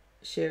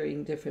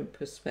sharing different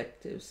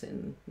perspectives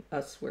and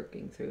us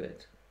working through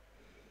it.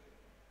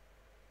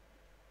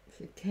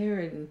 So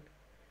Karen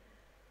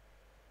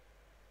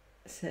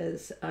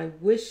says, I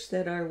wish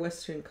that our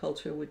Western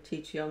culture would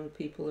teach young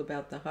people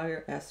about the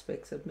higher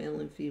aspects of male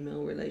and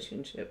female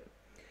relationship.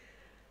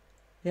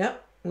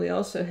 Yep, we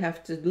also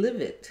have to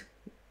live it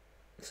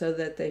so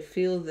that they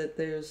feel that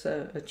there's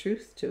a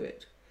truth to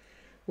it.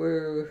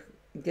 We're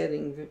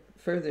getting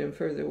further and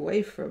further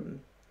away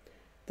from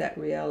that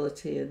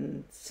reality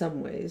in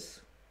some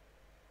ways.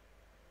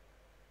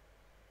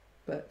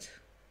 But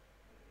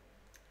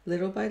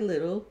little by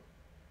little,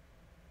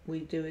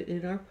 we do it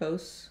in our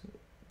posts.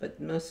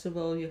 But most of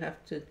all, you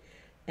have to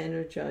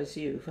energize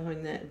you,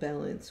 find that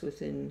balance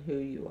within who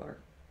you are.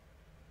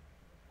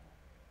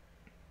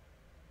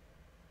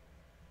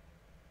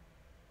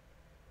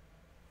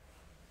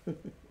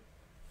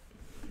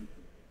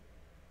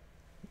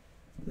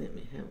 Let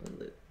me have a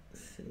look.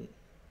 See.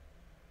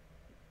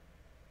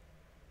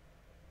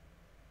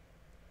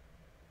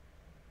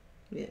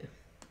 Yeah.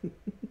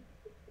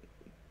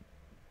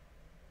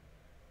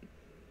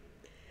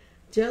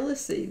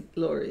 Jealousy,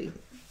 Laurie,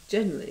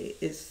 generally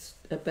is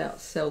about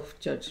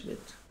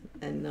self-judgment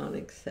and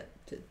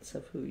non-acceptance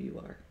of who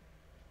you are.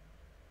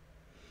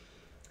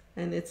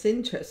 And it's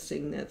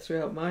interesting that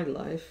throughout my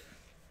life,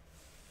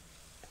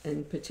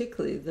 and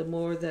particularly the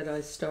more that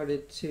I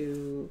started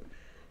to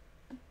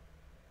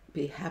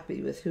be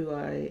happy with who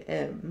I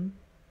am,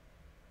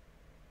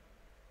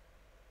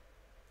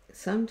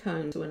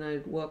 sometimes when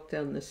I'd walk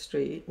down the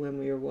street, when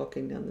we were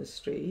walking down the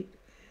street,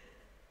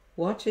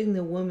 watching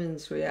the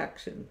women's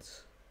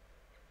reactions,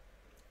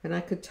 and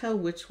I could tell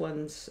which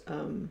ones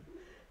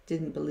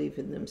didn't believe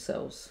in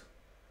themselves.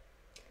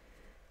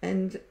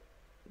 And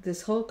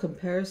this whole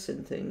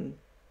comparison thing,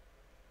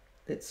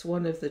 it's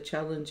one of the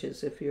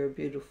challenges if you're a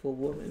beautiful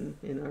woman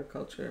in our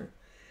culture,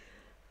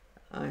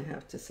 I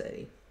have to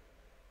say.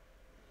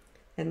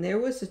 And there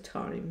was a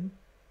time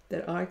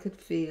that I could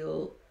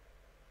feel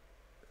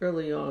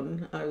early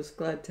on, I was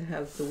glad to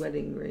have the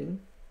wedding ring,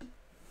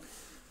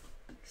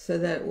 so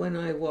that when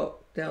I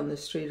walked down the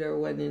street or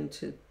went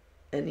into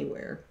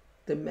anywhere,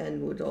 the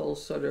men would all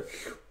sort of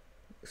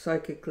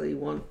psychically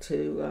want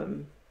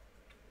to,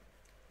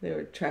 they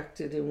were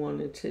attracted and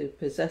wanted to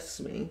possess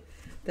me.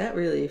 That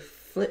really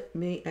flipped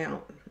me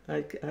out.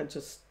 I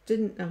just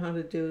didn't know how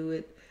to do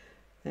it.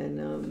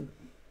 And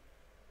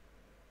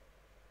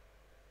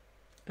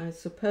I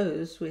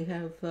suppose we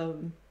have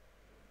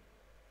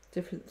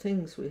different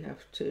things we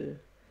have to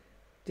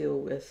deal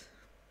with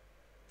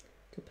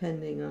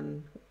depending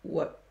on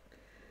what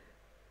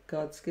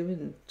God's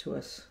given to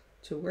us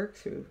to work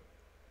through.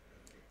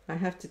 I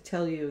have to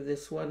tell you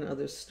this one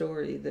other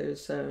story.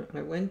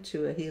 I went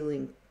to a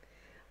healing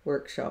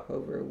workshop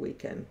over a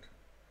weekend,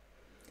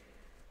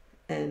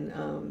 and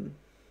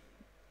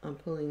I'm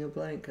pulling a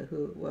blank of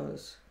who it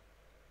was.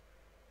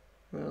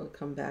 Well, I'll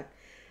come back.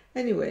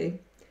 Anyway,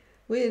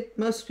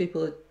 most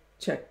people had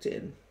checked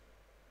in,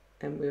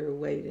 and we were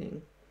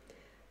waiting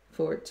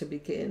for it to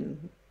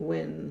begin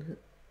when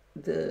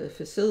the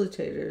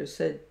facilitator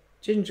said,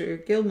 Ginger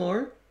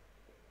Gilmour.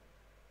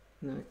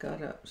 And I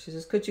got up. She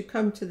says, could you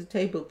come to the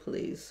table,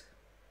 please?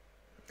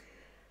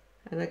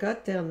 And I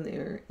got down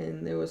there,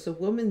 and there was a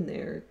woman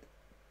there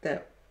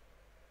that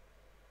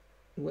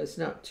was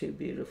not too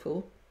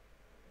beautiful.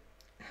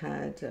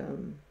 Had,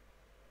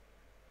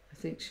 I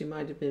think she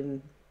might have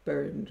been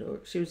burned, or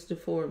she was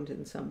deformed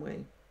in some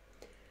way.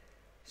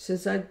 She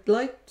says, I'd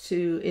like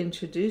to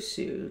introduce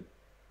you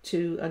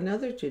to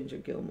another Ginger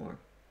Gilmour.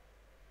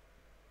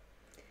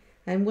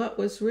 And what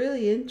was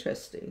really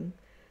interesting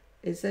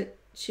is that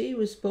she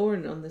was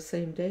born on the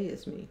same day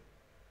as me.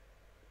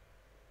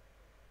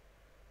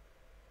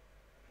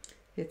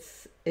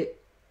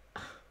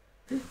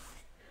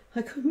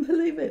 I couldn't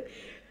believe it.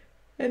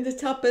 And to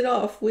top it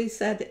off, we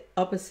sat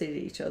opposite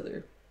each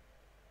other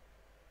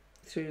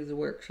through the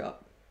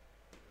workshop.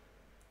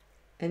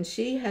 And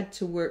she had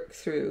to work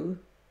through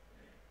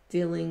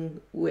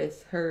dealing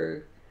with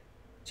her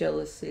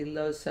jealousy,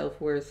 low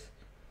self-worth,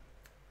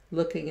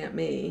 looking at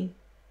me.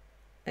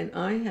 And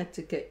I had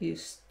to get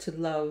used to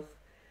love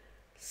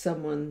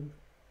someone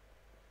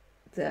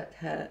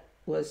that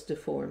was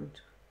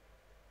deformed.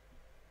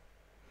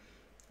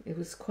 It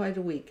was quite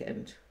a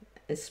weekend,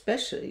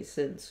 especially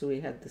since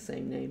we had the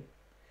same name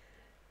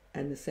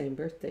and the same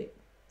birth date.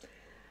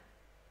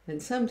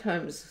 And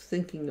sometimes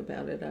thinking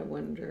about it, I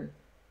wonder,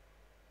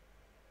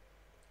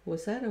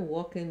 was that a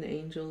walk-in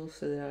angel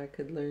so that I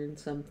could learn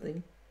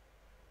something?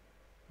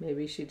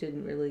 Maybe she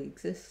didn't really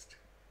exist.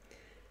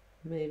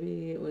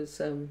 Maybe it was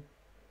a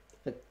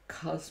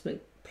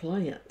cosmic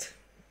plant.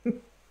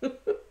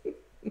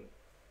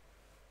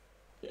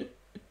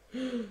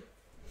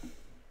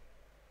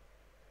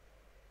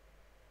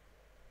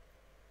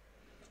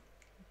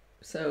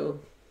 So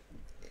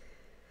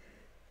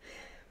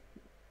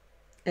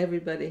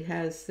everybody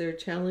has their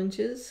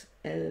challenges,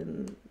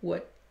 and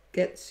what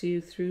gets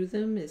you through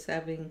them is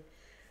having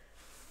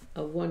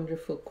a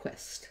wonderful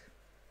quest,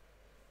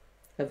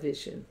 a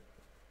vision.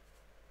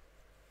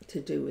 to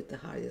do with the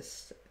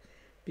highest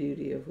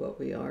beauty of what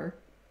we are.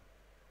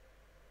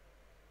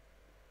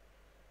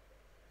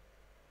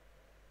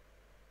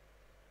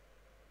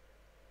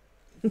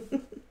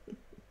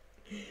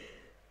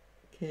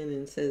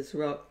 Cannon says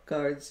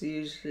gods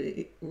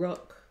usually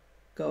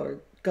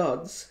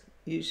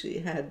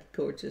had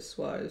gorgeous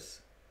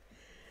wives.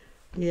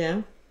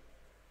 Yeah.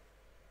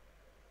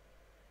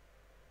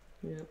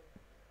 Yeah.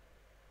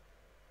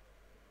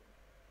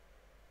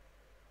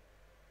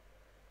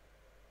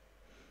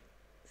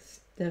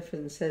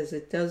 Stefan says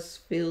it does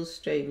feel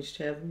strange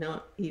to have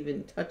not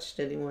even touched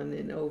anyone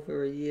in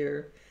over a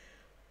year.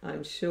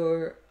 I'm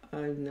sure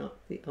I'm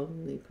not the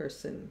only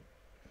person.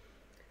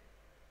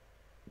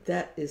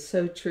 That is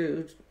so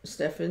true,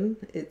 Stefan.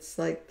 It's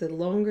like the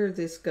longer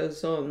this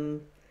goes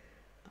on,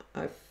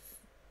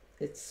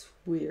 it's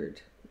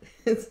weird.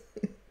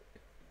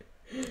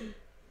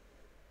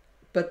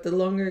 But the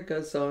longer it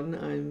goes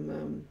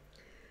on,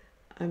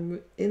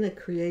 I'm in a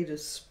creative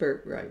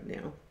spurt right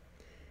now.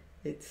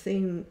 It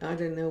seemed, I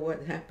don't know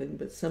what happened,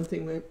 but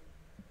something went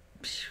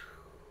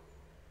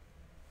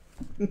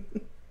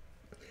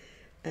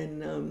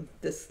and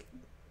this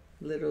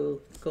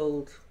little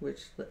gold,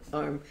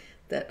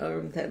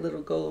 that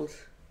little gold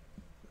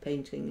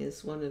painting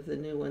is one of the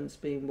new ones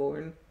being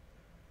born.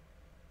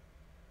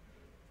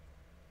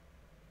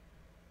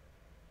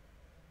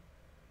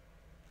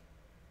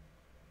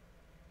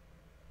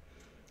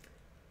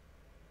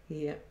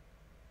 Yeah.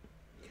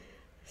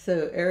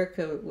 So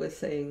Erica was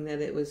saying that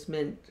it was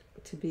meant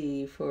to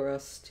be for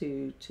us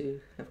to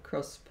have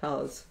crossed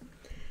paths.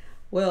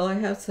 Well, I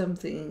have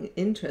something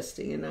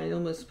interesting, and I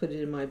almost put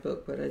it in my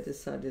book, but I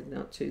decided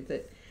not to,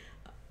 that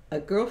a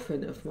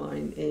girlfriend of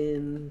mine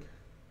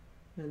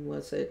when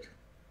was it?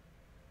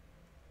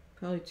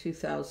 Probably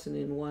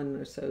 2001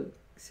 or so,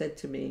 said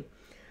to me,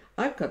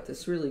 I've got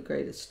this really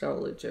great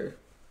astrologer.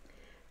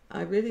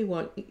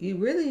 You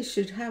really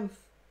should have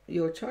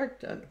your chart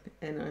done.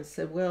 And I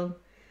said, well,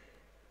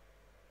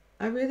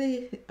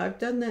 I've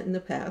done that in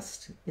the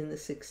past, in the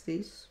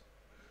 60s.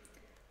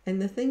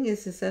 And the thing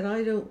is that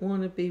I don't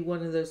want to be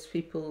one of those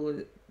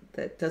people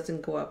that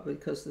doesn't go out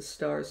because the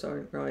stars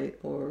aren't right,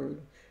 or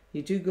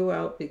you do go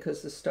out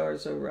because the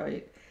stars are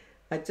right.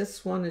 I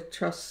just want to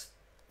trust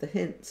the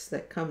hints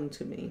that come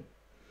to me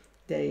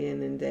day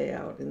in and day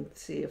out and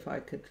see if I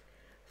could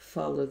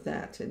follow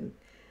that and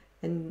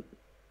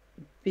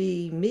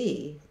be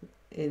me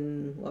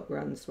in what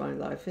runs my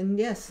life. And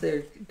yes,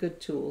 they're good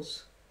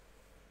tools.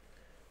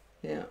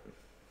 Yeah.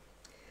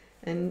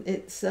 And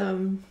it's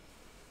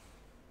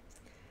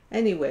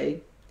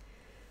anyway,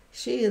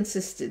 she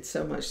insisted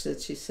so much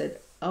that she said,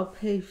 I'll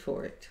pay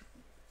for it,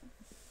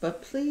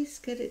 but please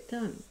get it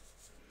done.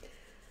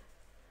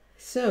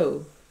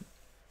 So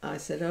I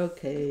said,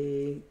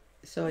 okay.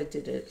 So I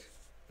did it.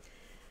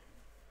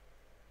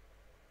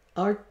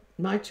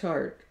 My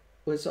chart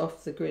was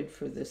off the grid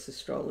for this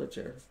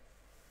astrologer.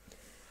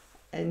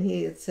 And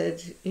he had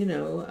said,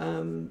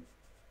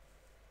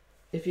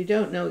 if you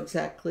don't know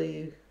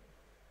exactly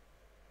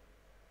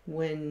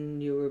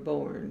when you were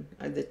born,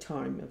 the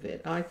time of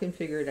it, I can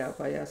figure it out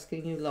by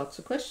asking you lots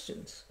of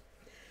questions.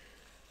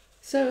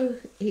 So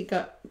he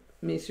got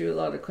me through a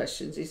lot of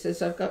questions. He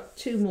says, I've got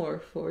 2 more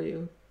for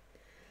you,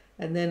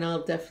 and then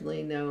I'll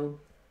definitely know.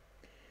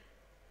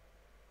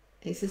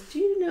 He says, do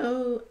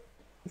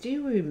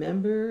you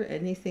remember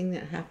anything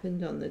that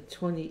happened on the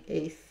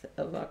 28th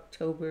of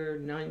October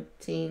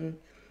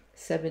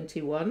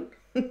 1971?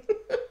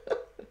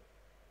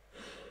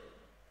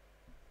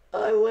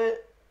 I went,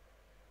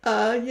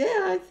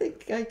 yeah, I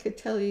think I could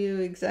tell you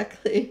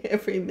exactly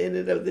every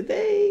minute of the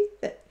day.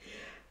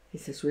 He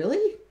says,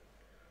 really?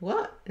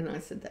 What? And I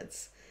said,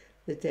 that's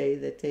the day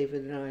that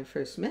David and I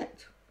first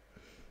met.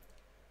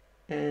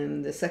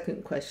 And the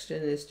second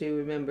question is, do you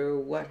remember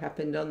what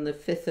happened on the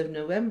 5th of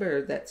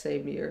November that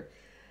same year?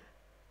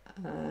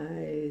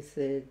 I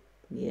said,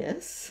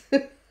 yes.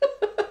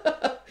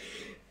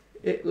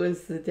 It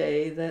was the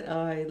day that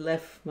I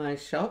left my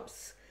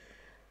shops,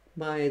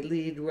 my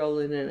lead role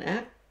in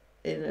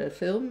a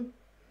film,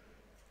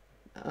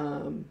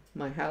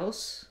 my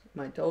house,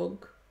 my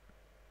dog,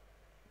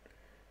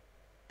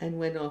 and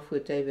went off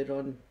with David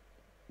on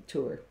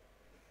tour.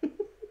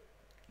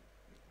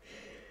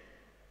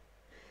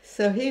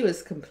 So he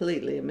was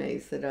completely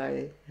amazed that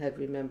I had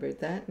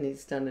remembered that, and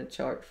he's done a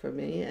chart for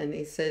me, and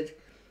he said,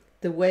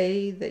 the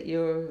way that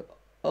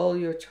all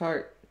your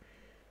chart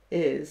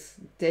is,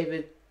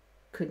 David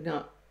could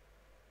not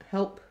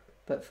help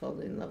but fall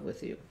in love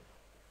with you.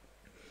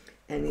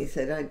 And he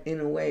said, in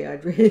a way,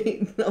 I'd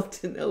really love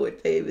to know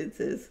what David's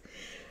is.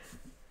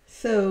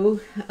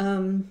 So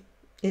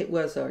it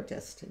was our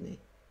destiny.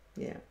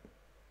 Yeah.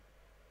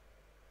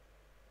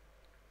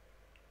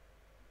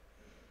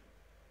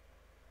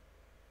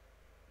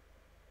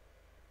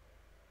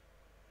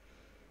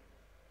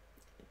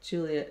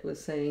 Juliet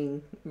was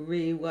saying,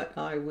 what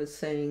I was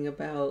saying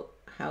about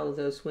how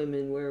those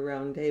women were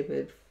around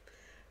David.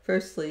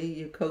 Firstly,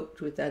 you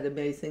coped with that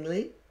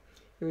amazingly.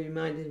 It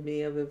reminded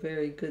me of a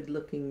very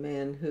good-looking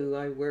man who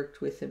I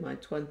worked with in my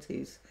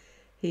 20s.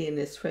 he and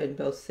his friend,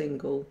 both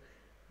single,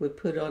 would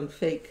put on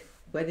fake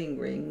wedding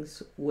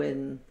rings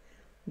when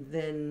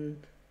then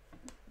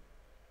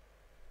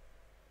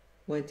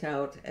went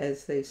out,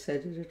 as they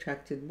said it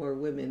attracted more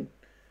women.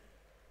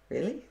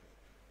 Really?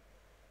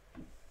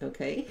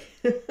 Okay.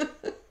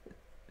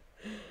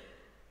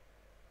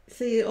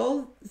 See,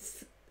 all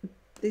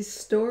these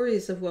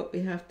stories of what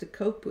we have to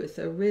cope with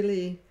are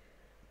really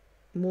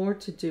more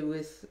to do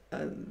with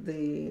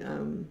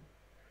the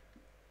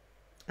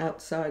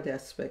outside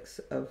aspects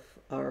of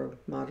our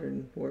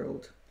modern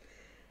world.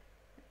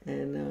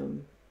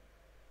 And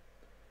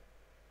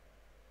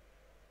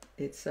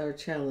it's our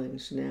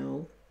challenge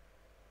now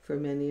for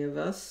many of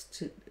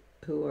us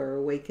who are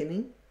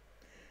awakening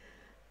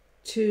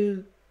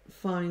to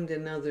find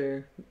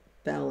another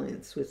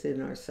balance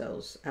within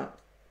ourselves,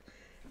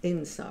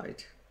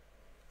 inside,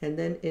 and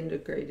then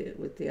integrate it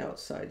with the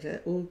outside.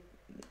 That will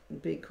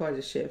be quite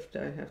a shift,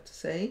 I have to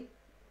say.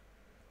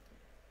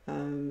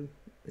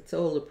 It's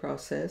all a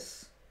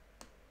process.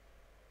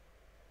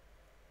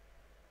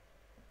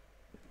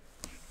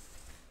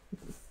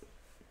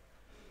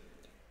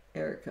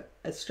 Erica,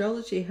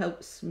 astrology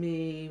helps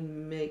me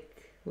make...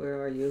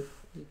 Where are you?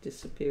 You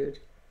disappeared.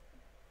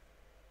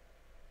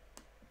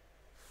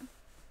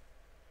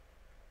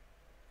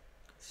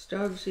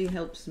 Astrology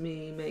helps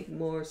me make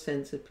more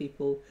sense of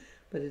people,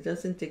 but it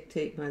doesn't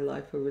dictate my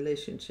life or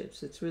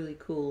relationships. It's really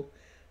cool,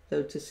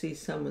 though, to see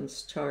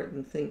someone's chart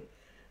and think,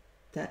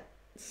 that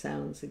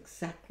sounds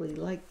exactly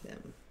like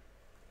them.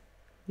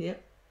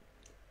 Yep.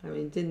 I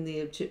mean, didn't the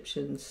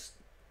Egyptians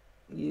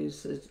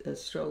use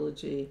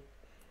astrology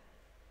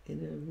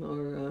in a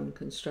more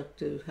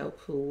constructive,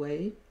 helpful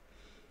way?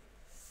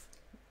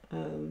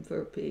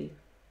 Verpi,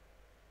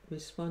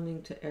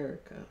 responding to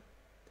Erica.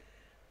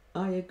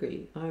 I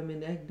agree. I'm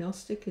an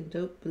agnostic and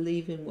don't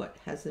believe in what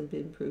hasn't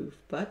been proved,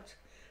 but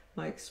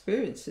my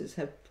experiences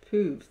have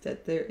proved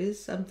that there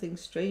is something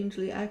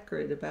strangely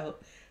accurate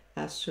about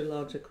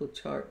astrological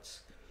charts.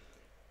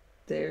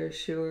 There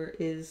sure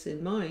is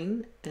in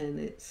mine, and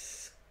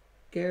it's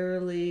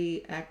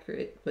scarily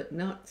accurate, but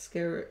not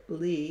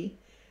scarily.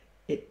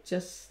 It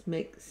just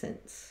makes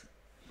sense.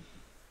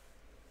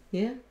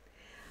 Yeah?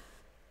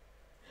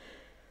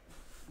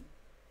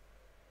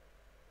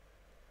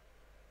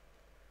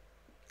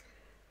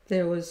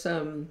 There was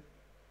a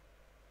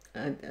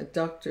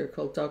doctor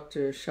called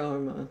Dr.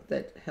 Sharma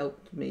that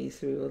helped me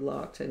through a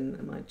lot, and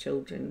my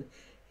children.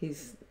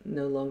 He's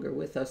no longer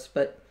with us,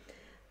 but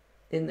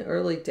in the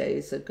early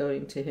days of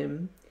going to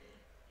him,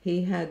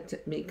 he had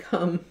me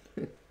come.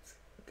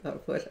 God,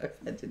 what I've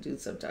had to do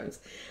sometimes.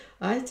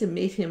 I had to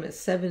meet him at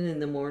 7 in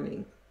the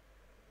morning,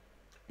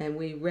 and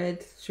we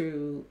read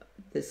through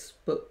this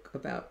book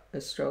about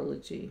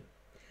astrology.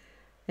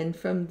 And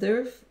from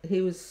there,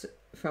 he was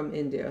from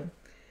India,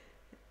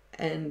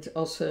 and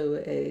also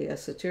a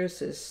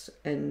esotericist,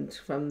 and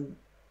from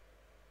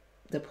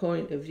the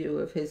point of view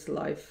of his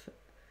life,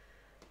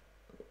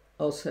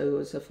 also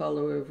as a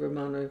follower of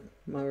Ramana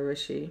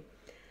Maharishi,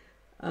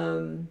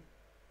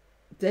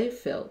 they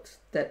felt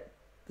that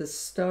the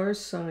star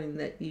sign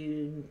that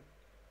you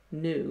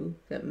knew,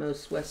 that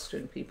most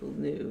Western people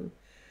knew,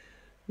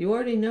 you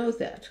already know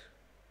that,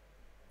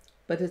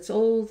 but it's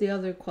all the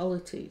other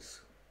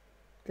qualities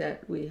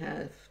that we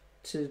have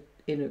to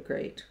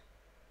integrate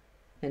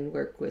and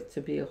work with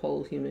to be a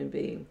whole human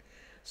being.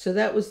 So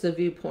that was the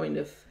viewpoint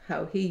of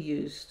how he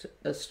used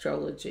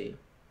astrology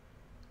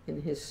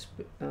in his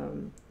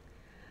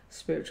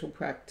spiritual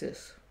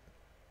practice.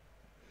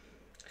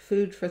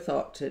 Food for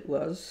thought it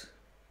was.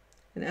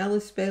 And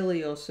Alice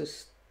Bailey also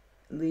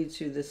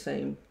leads you the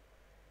same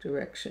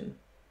direction,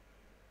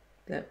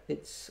 that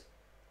it's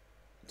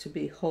to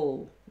be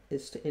whole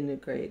is to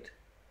integrate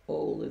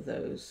all of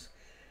those.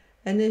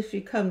 And if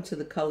you come to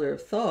the color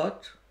of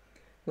thought,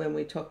 when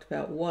we talked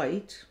about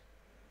white,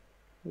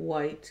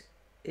 white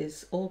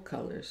is all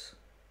colors.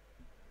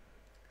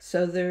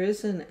 So there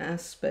is an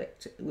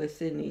aspect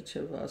within each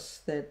of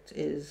us that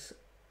is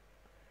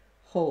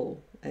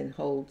whole and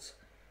holds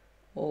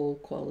all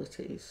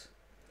qualities.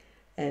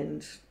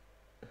 And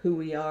who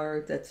we are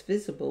that's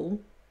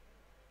visible,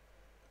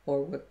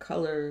 or what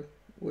color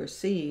we're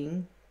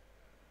seeing,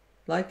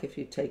 like if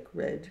you take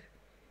red,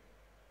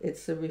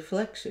 it's a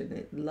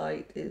reflection.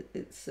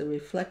 It's a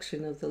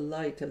reflection of the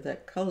light of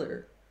that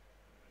color.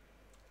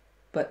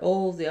 But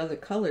all the other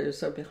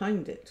colors are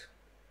behind it.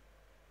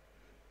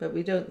 But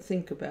we don't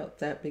think about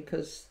that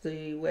because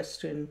the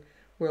Western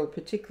world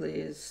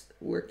particularly is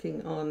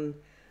working on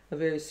a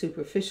very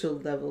superficial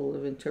level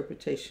of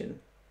interpretation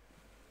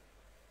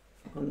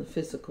on the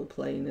physical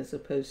plane, as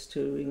opposed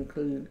to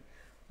include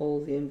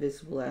all the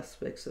invisible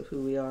aspects of who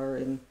we are.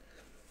 And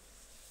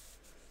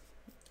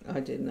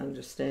I didn't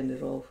understand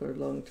it all for a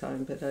long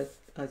time, but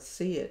I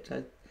see it.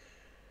 I'm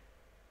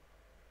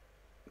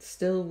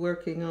still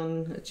working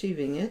on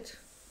achieving it.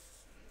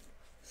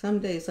 Some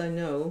days I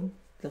know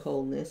the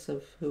wholeness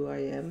of who I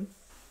am,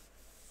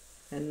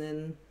 and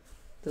then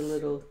the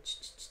little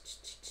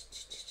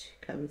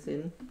comes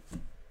in.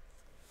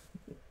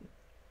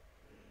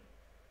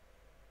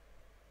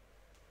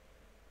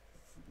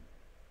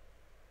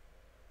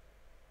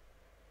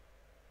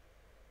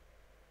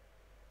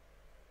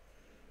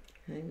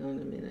 Hang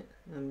on a minute.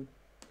 I'm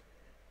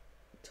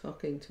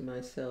talking to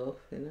myself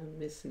and I'm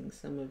missing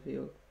some of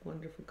your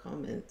wonderful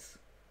comments.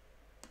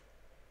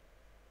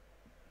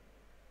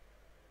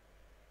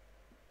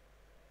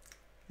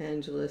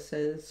 Angela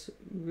says,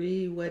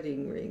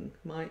 re-wedding ring.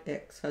 My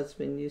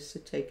ex-husband used to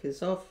take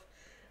his off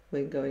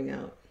when going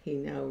out. He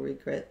now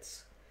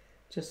regrets.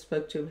 Just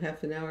spoke to him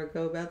half an hour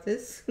ago about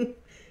this.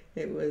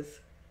 It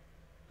was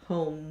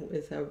home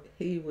with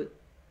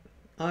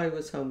I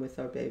was home with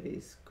our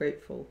babies.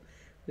 Grateful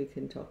we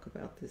can talk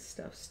about this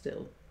stuff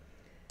still.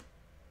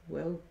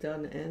 Well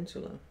done,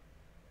 Angela.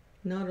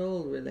 Not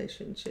all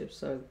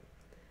relationships are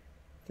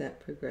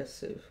that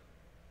progressive.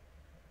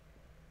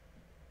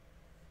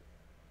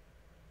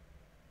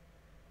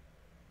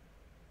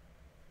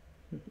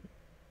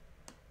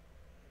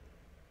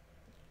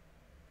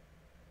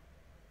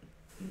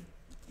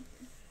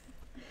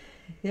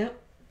 Yep,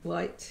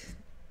 white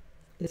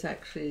is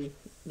actually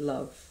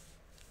love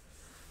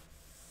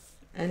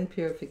and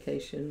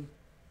purification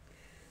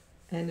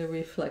and a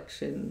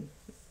reflection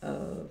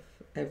of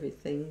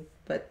everything,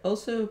 but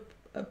also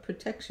a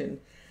protection.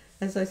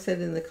 As I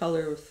said in the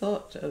color of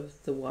thought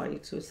of the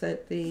white, was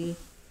that the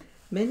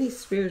many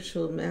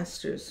spiritual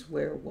masters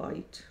wear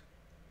white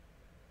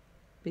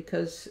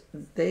because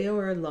they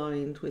are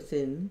aligned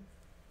within.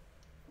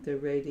 Their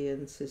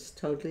radiance is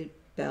totally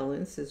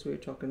balanced, as we were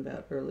talking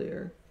about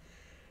earlier.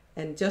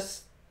 And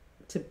just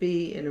to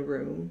be in a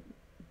room,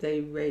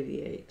 they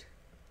radiate.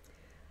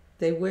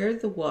 They wear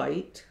the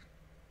white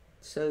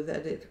so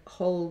that it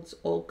holds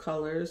all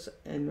colors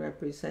and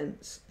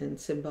represents and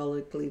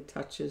symbolically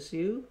touches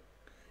you.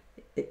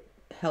 It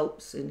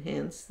helps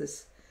enhance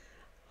this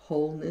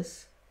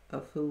wholeness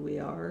of who we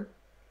are.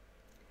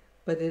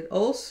 But it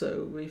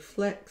also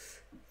reflects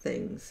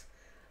things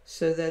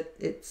so that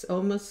it's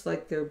almost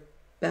like their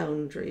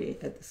boundary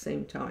at the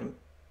same time.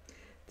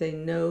 They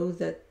know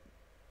that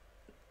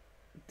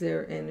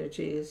their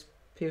energy is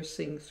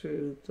piercing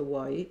through the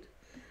white,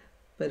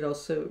 but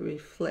also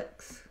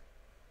reflects.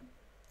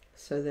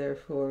 So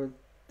therefore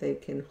they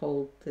can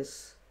hold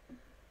this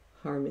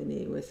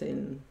harmony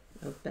within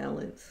of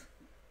balance.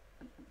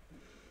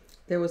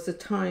 There was a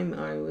time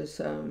I was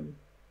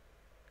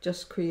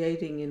just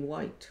creating in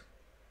white.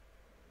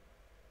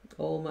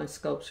 All my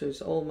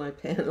sculptures, all my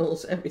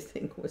panels,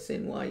 everything was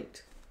in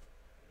white.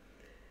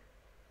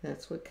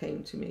 That's what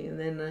came to me. And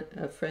then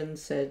a friend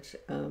said,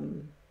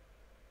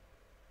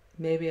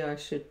 maybe I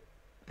should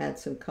add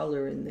some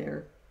color in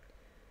there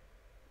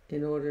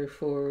in order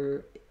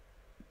for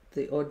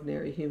the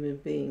ordinary human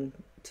being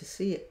to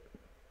see it.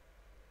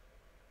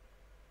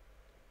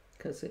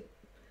 Because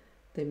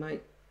they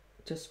might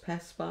just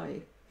pass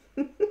by.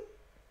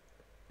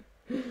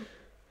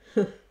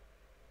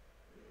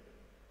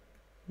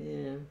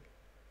 Yeah.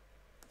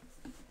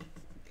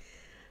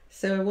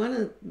 So I want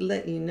to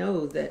let you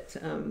know that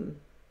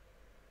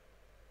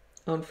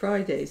on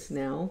Fridays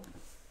now,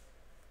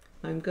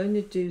 I'm going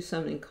to do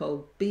something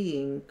called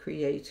Being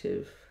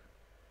Creative,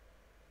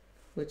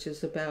 which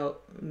is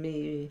about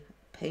me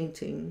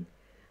painting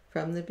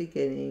from the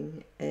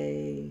beginning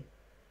a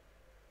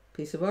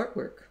piece of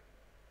artwork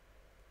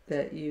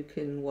that you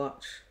can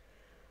watch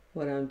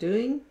what I'm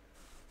doing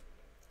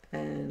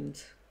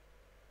and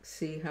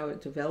see how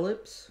it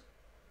develops.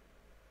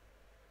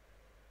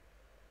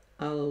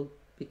 I'll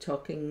be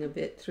talking a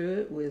bit through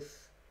it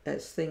with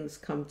as things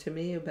come to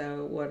me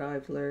about what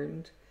I've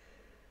learned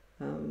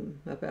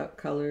about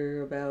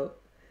color, about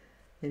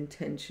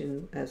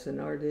intention as an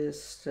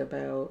artist,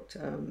 about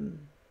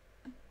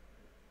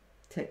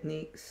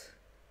techniques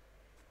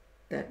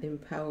that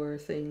empower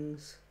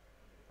things.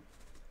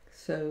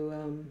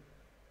 So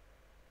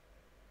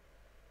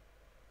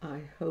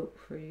I hope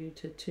for you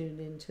to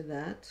tune into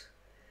that.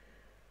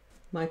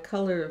 My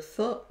color of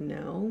thought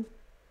now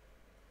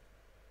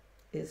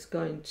is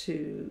going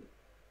to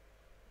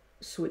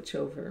switch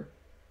over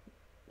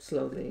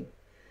slowly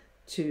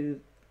to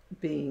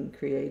being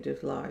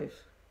creative live,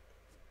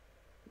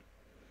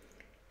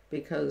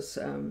 because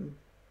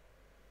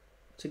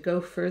to go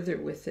further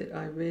with it,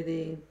 I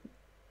really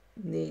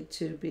need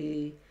to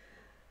be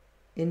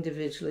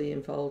individually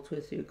involved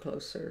with you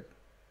closer,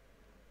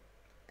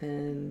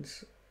 and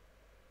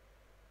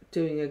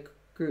doing a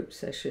group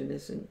session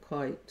doesn't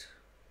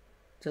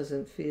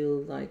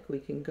feel like we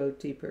can go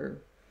deeper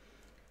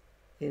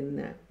in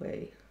that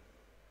way.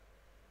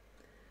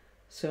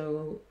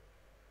 So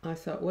I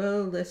thought,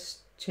 well, let's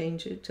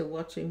change it to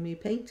watching me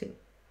painting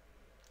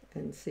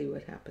and see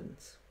what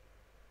happens.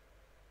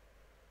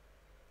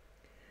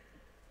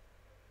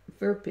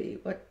 Verpi,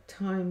 what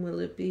time will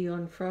it be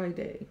on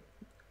Friday?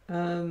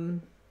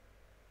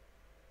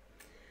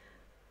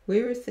 We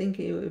were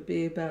thinking it would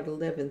be about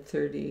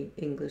 11:30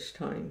 English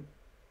time.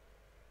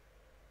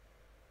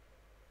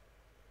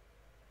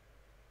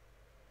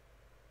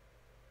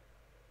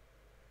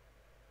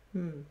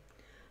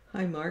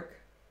 Hi, Mark.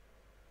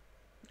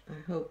 I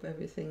hope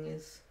everything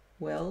is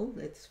well.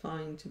 It's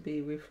fine to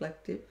be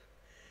reflective.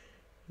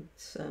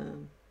 It's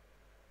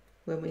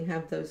when we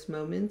have those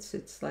moments,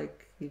 it's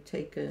like you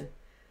take a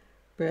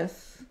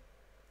breath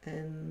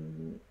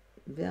and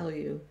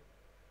value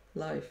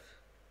life.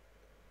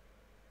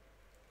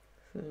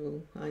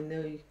 So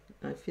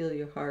I feel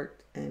your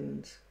heart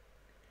and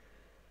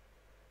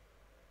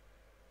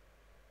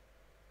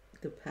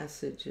the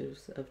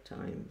passages of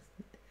time.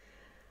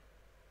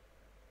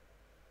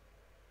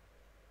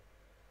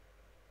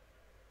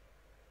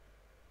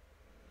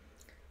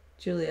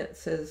 Juliet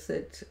says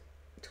that,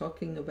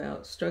 talking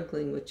about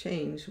struggling with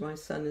change, my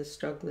son is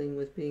struggling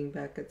with being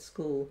back at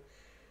school.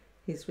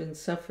 He's been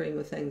suffering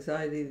with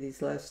anxiety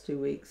these last 2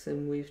 weeks,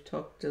 and we've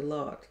talked a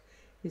lot.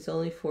 He's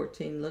only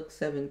 14, looks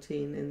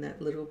 17, and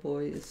that little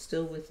boy is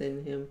still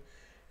within him.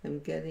 I'm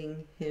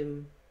getting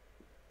him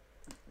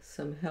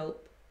some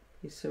help.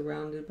 He's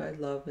surrounded by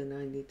love, and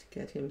I need to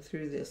get him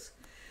through this.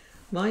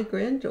 My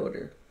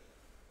granddaughter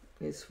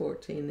is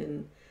 14,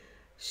 and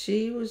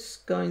she was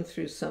going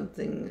through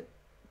something,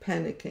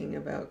 panicking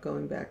about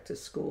going back to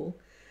school.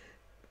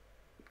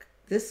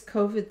 This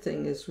COVID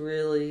thing has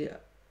really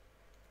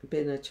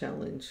been a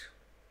challenge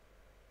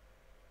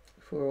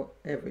for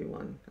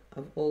everyone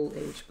of all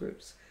age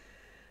groups.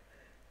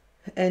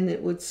 And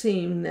it would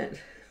seem that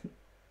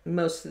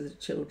most of the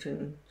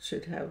children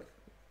should have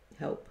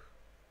help.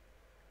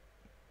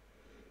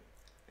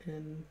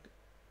 And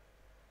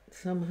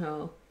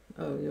somehow,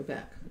 oh, you're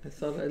back. I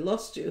thought I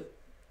lost you.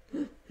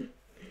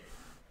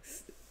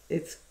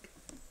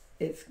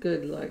 It's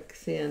good, like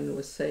Sian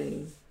was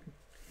saying.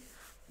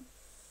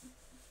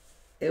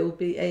 It will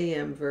be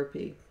AM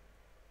Verpi.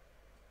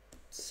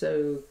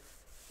 So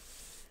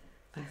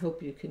I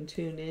hope you can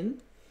tune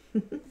in.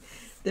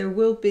 There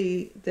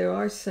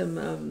are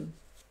some,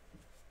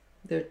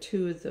 there are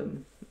 2 of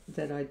them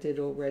that I did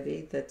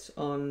already. That's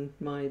on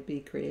my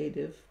Be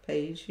Creative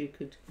page. You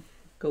could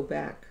go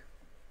back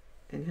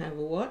and have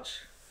a watch.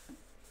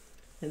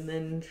 And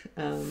then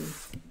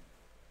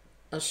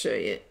I'll show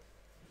you.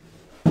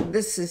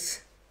 This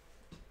is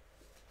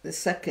the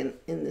second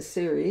in the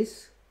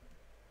series.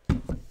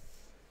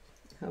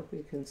 Hope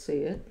you can see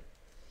it.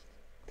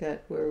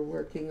 That we're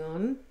working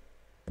on.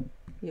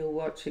 You'll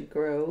watch it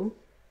grow.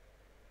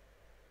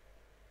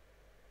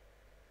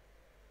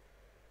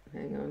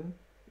 Hang on.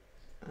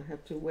 I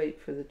have to wait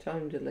for the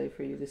time delay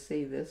for you to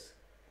see this.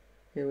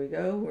 Here we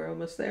go. We're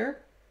almost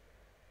there.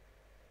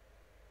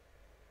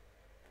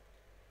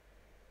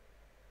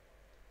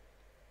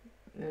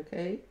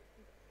 Okay.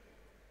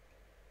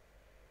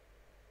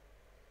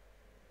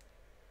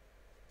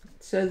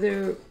 So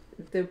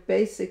they're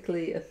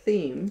basically a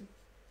theme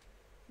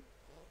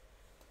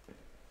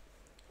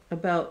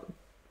about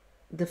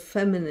the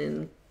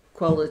feminine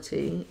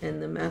quality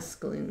and the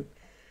masculine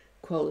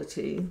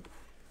quality,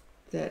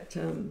 that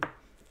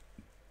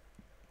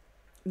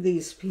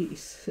these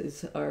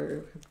pieces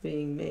are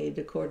being made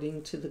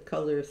according to the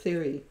color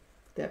theory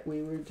that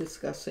we were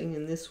discussing,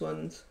 and this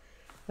one's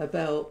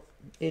about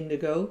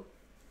indigo,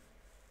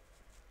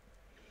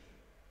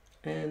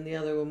 and the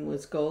other one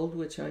was gold,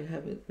 which I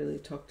haven't really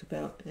talked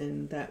about,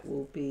 and that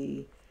will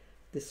be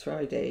this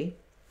Friday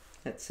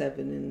at 7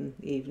 in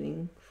the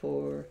evening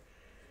for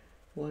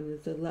one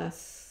of the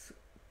last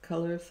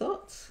color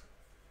thoughts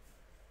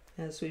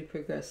as we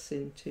progress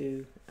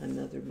into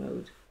another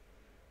mode.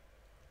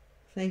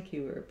 Thank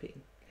you, Urpi.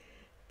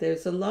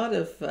 There's a lot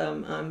of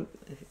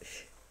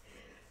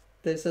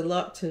there's a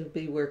lot to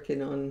be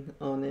working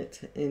on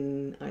it,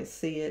 and I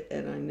see it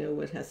and I know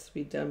what has to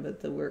be done,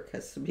 but the work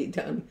has to be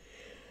done.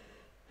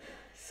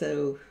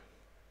 So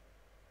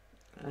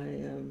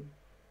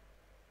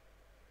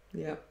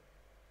yeah,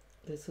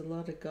 there's a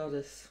lot of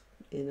goddess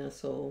in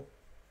us all.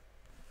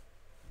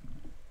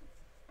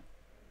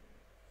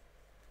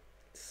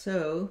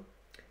 So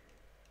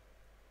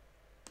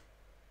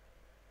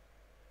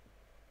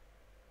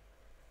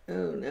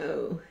oh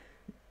no,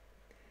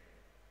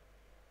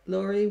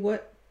 Laurie,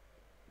 what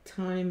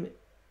time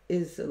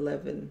is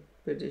 11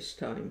 British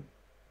time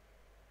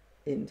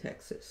in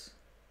Texas?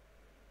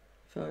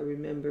 If I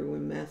remember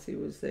when Matthew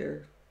was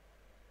there,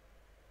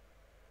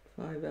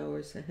 5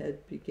 hours ahead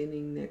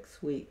beginning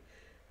next week.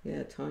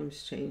 Yeah,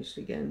 time's changed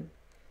again.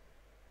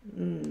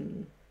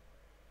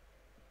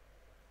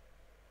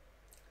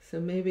 So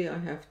maybe I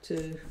have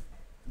to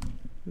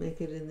make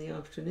it in the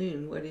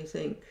afternoon. What do you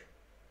think?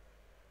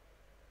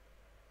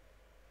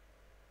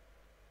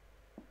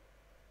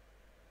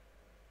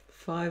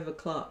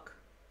 $5.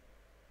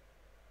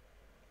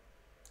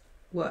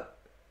 What?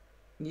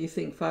 You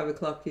think 5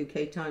 o'clock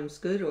UK time's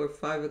good, or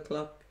 5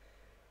 o'clock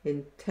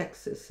in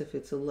Texas if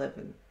it's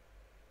 11?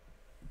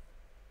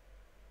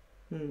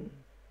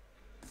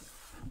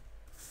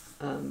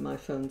 My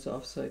phone's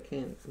off, so I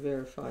can't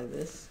verify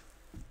this.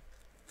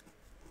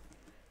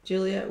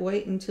 Juliet,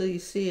 wait until you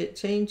see it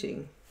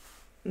changing.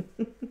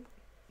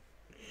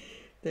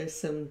 There's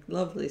some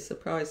lovely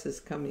surprises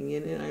coming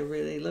in, and I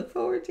really look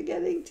forward to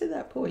getting to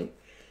that point.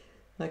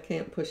 I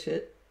can't push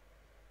it.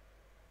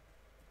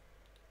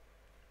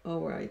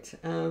 All right.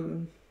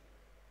 I'd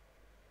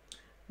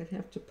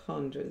have to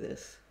ponder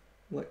this,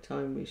 what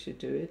time we should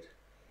do it.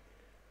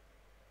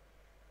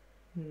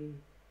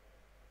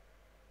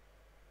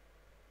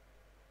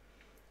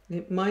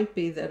 It might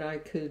be that I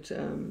could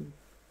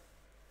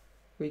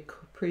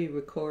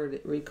record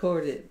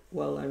it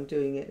while I'm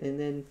doing it and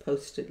then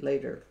post it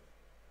later.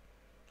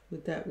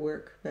 Would that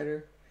work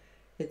better?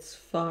 It's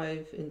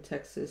 5 in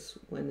Texas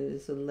when it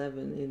is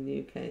 11 in the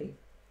UK.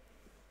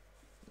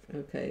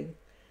 Okay.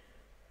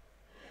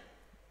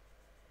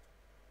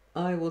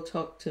 I will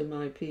talk to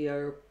my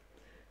PR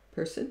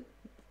person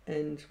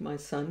and my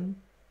son,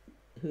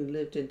 who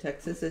lived in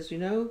Texas, as you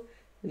know,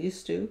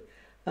 used to.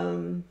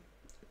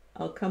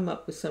 I'll come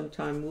up with some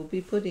time. We'll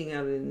be putting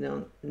out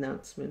an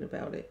announcement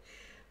about it.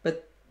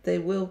 But they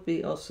will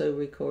be also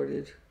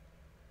recorded.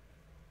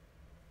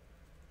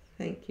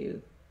 Thank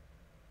you.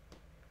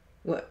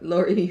 What,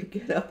 Laurie, you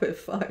get up at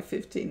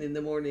 5:15 in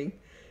the morning.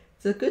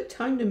 It's a good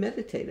time to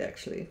meditate,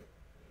 actually.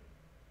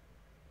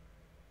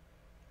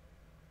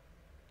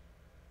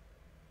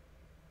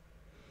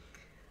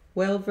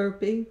 Well,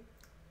 Verbi,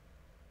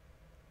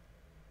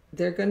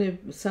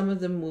 some of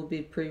them will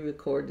be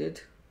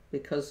pre-recorded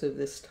because of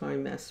this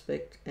time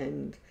aspect,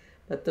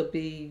 but there'll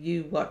be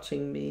you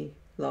watching me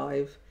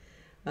live,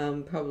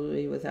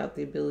 probably without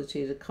the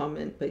ability to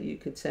comment, but you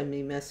could send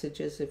me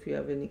messages if you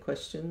have any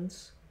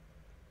questions.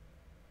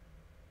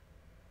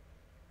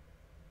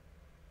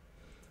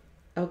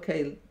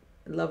 Okay,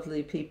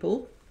 lovely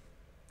people.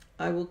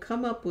 I will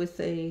come up with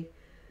a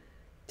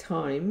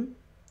time,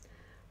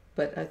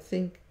 but I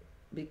think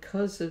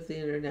because of the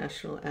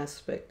international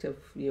aspect of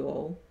you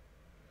all,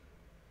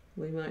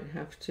 we might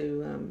have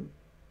to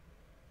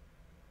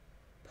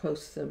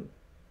post them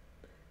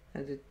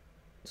at a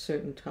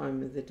certain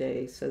time of the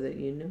day so that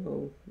you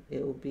know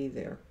it will be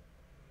there.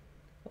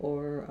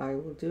 Or I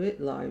will do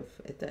it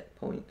live at that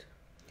point.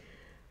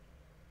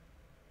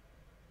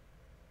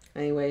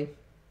 Anyway,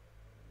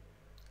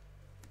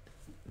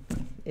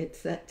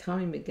 it's that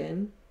time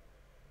again.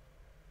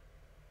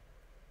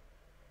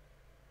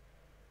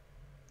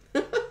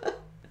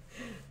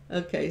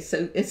 Okay,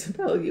 so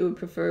Isabel, you would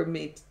prefer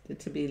me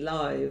to be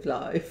live.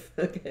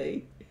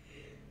 Okay.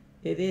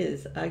 It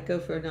is. I go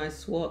for a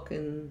nice walk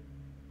in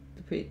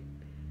the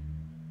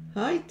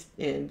Hi,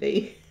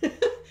 Andy.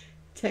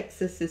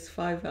 Texas is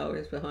 5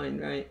 hours behind,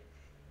 right?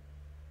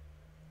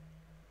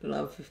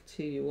 Love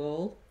to you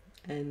all.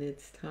 And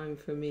it's time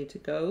for me to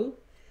go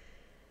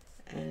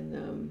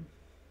and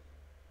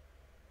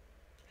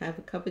have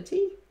a cup of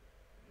tea.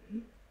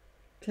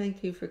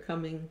 Thank you for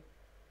coming.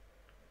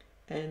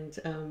 And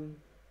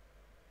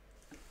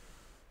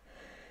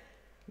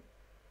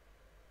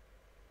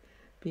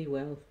be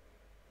well.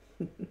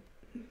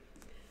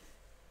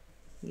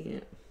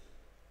 Yeah.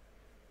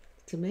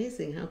 It's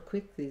amazing how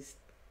quick these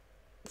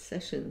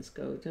sessions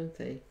go, don't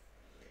they?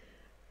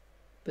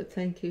 But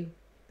thank you,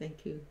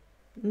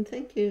 and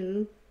thank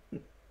you.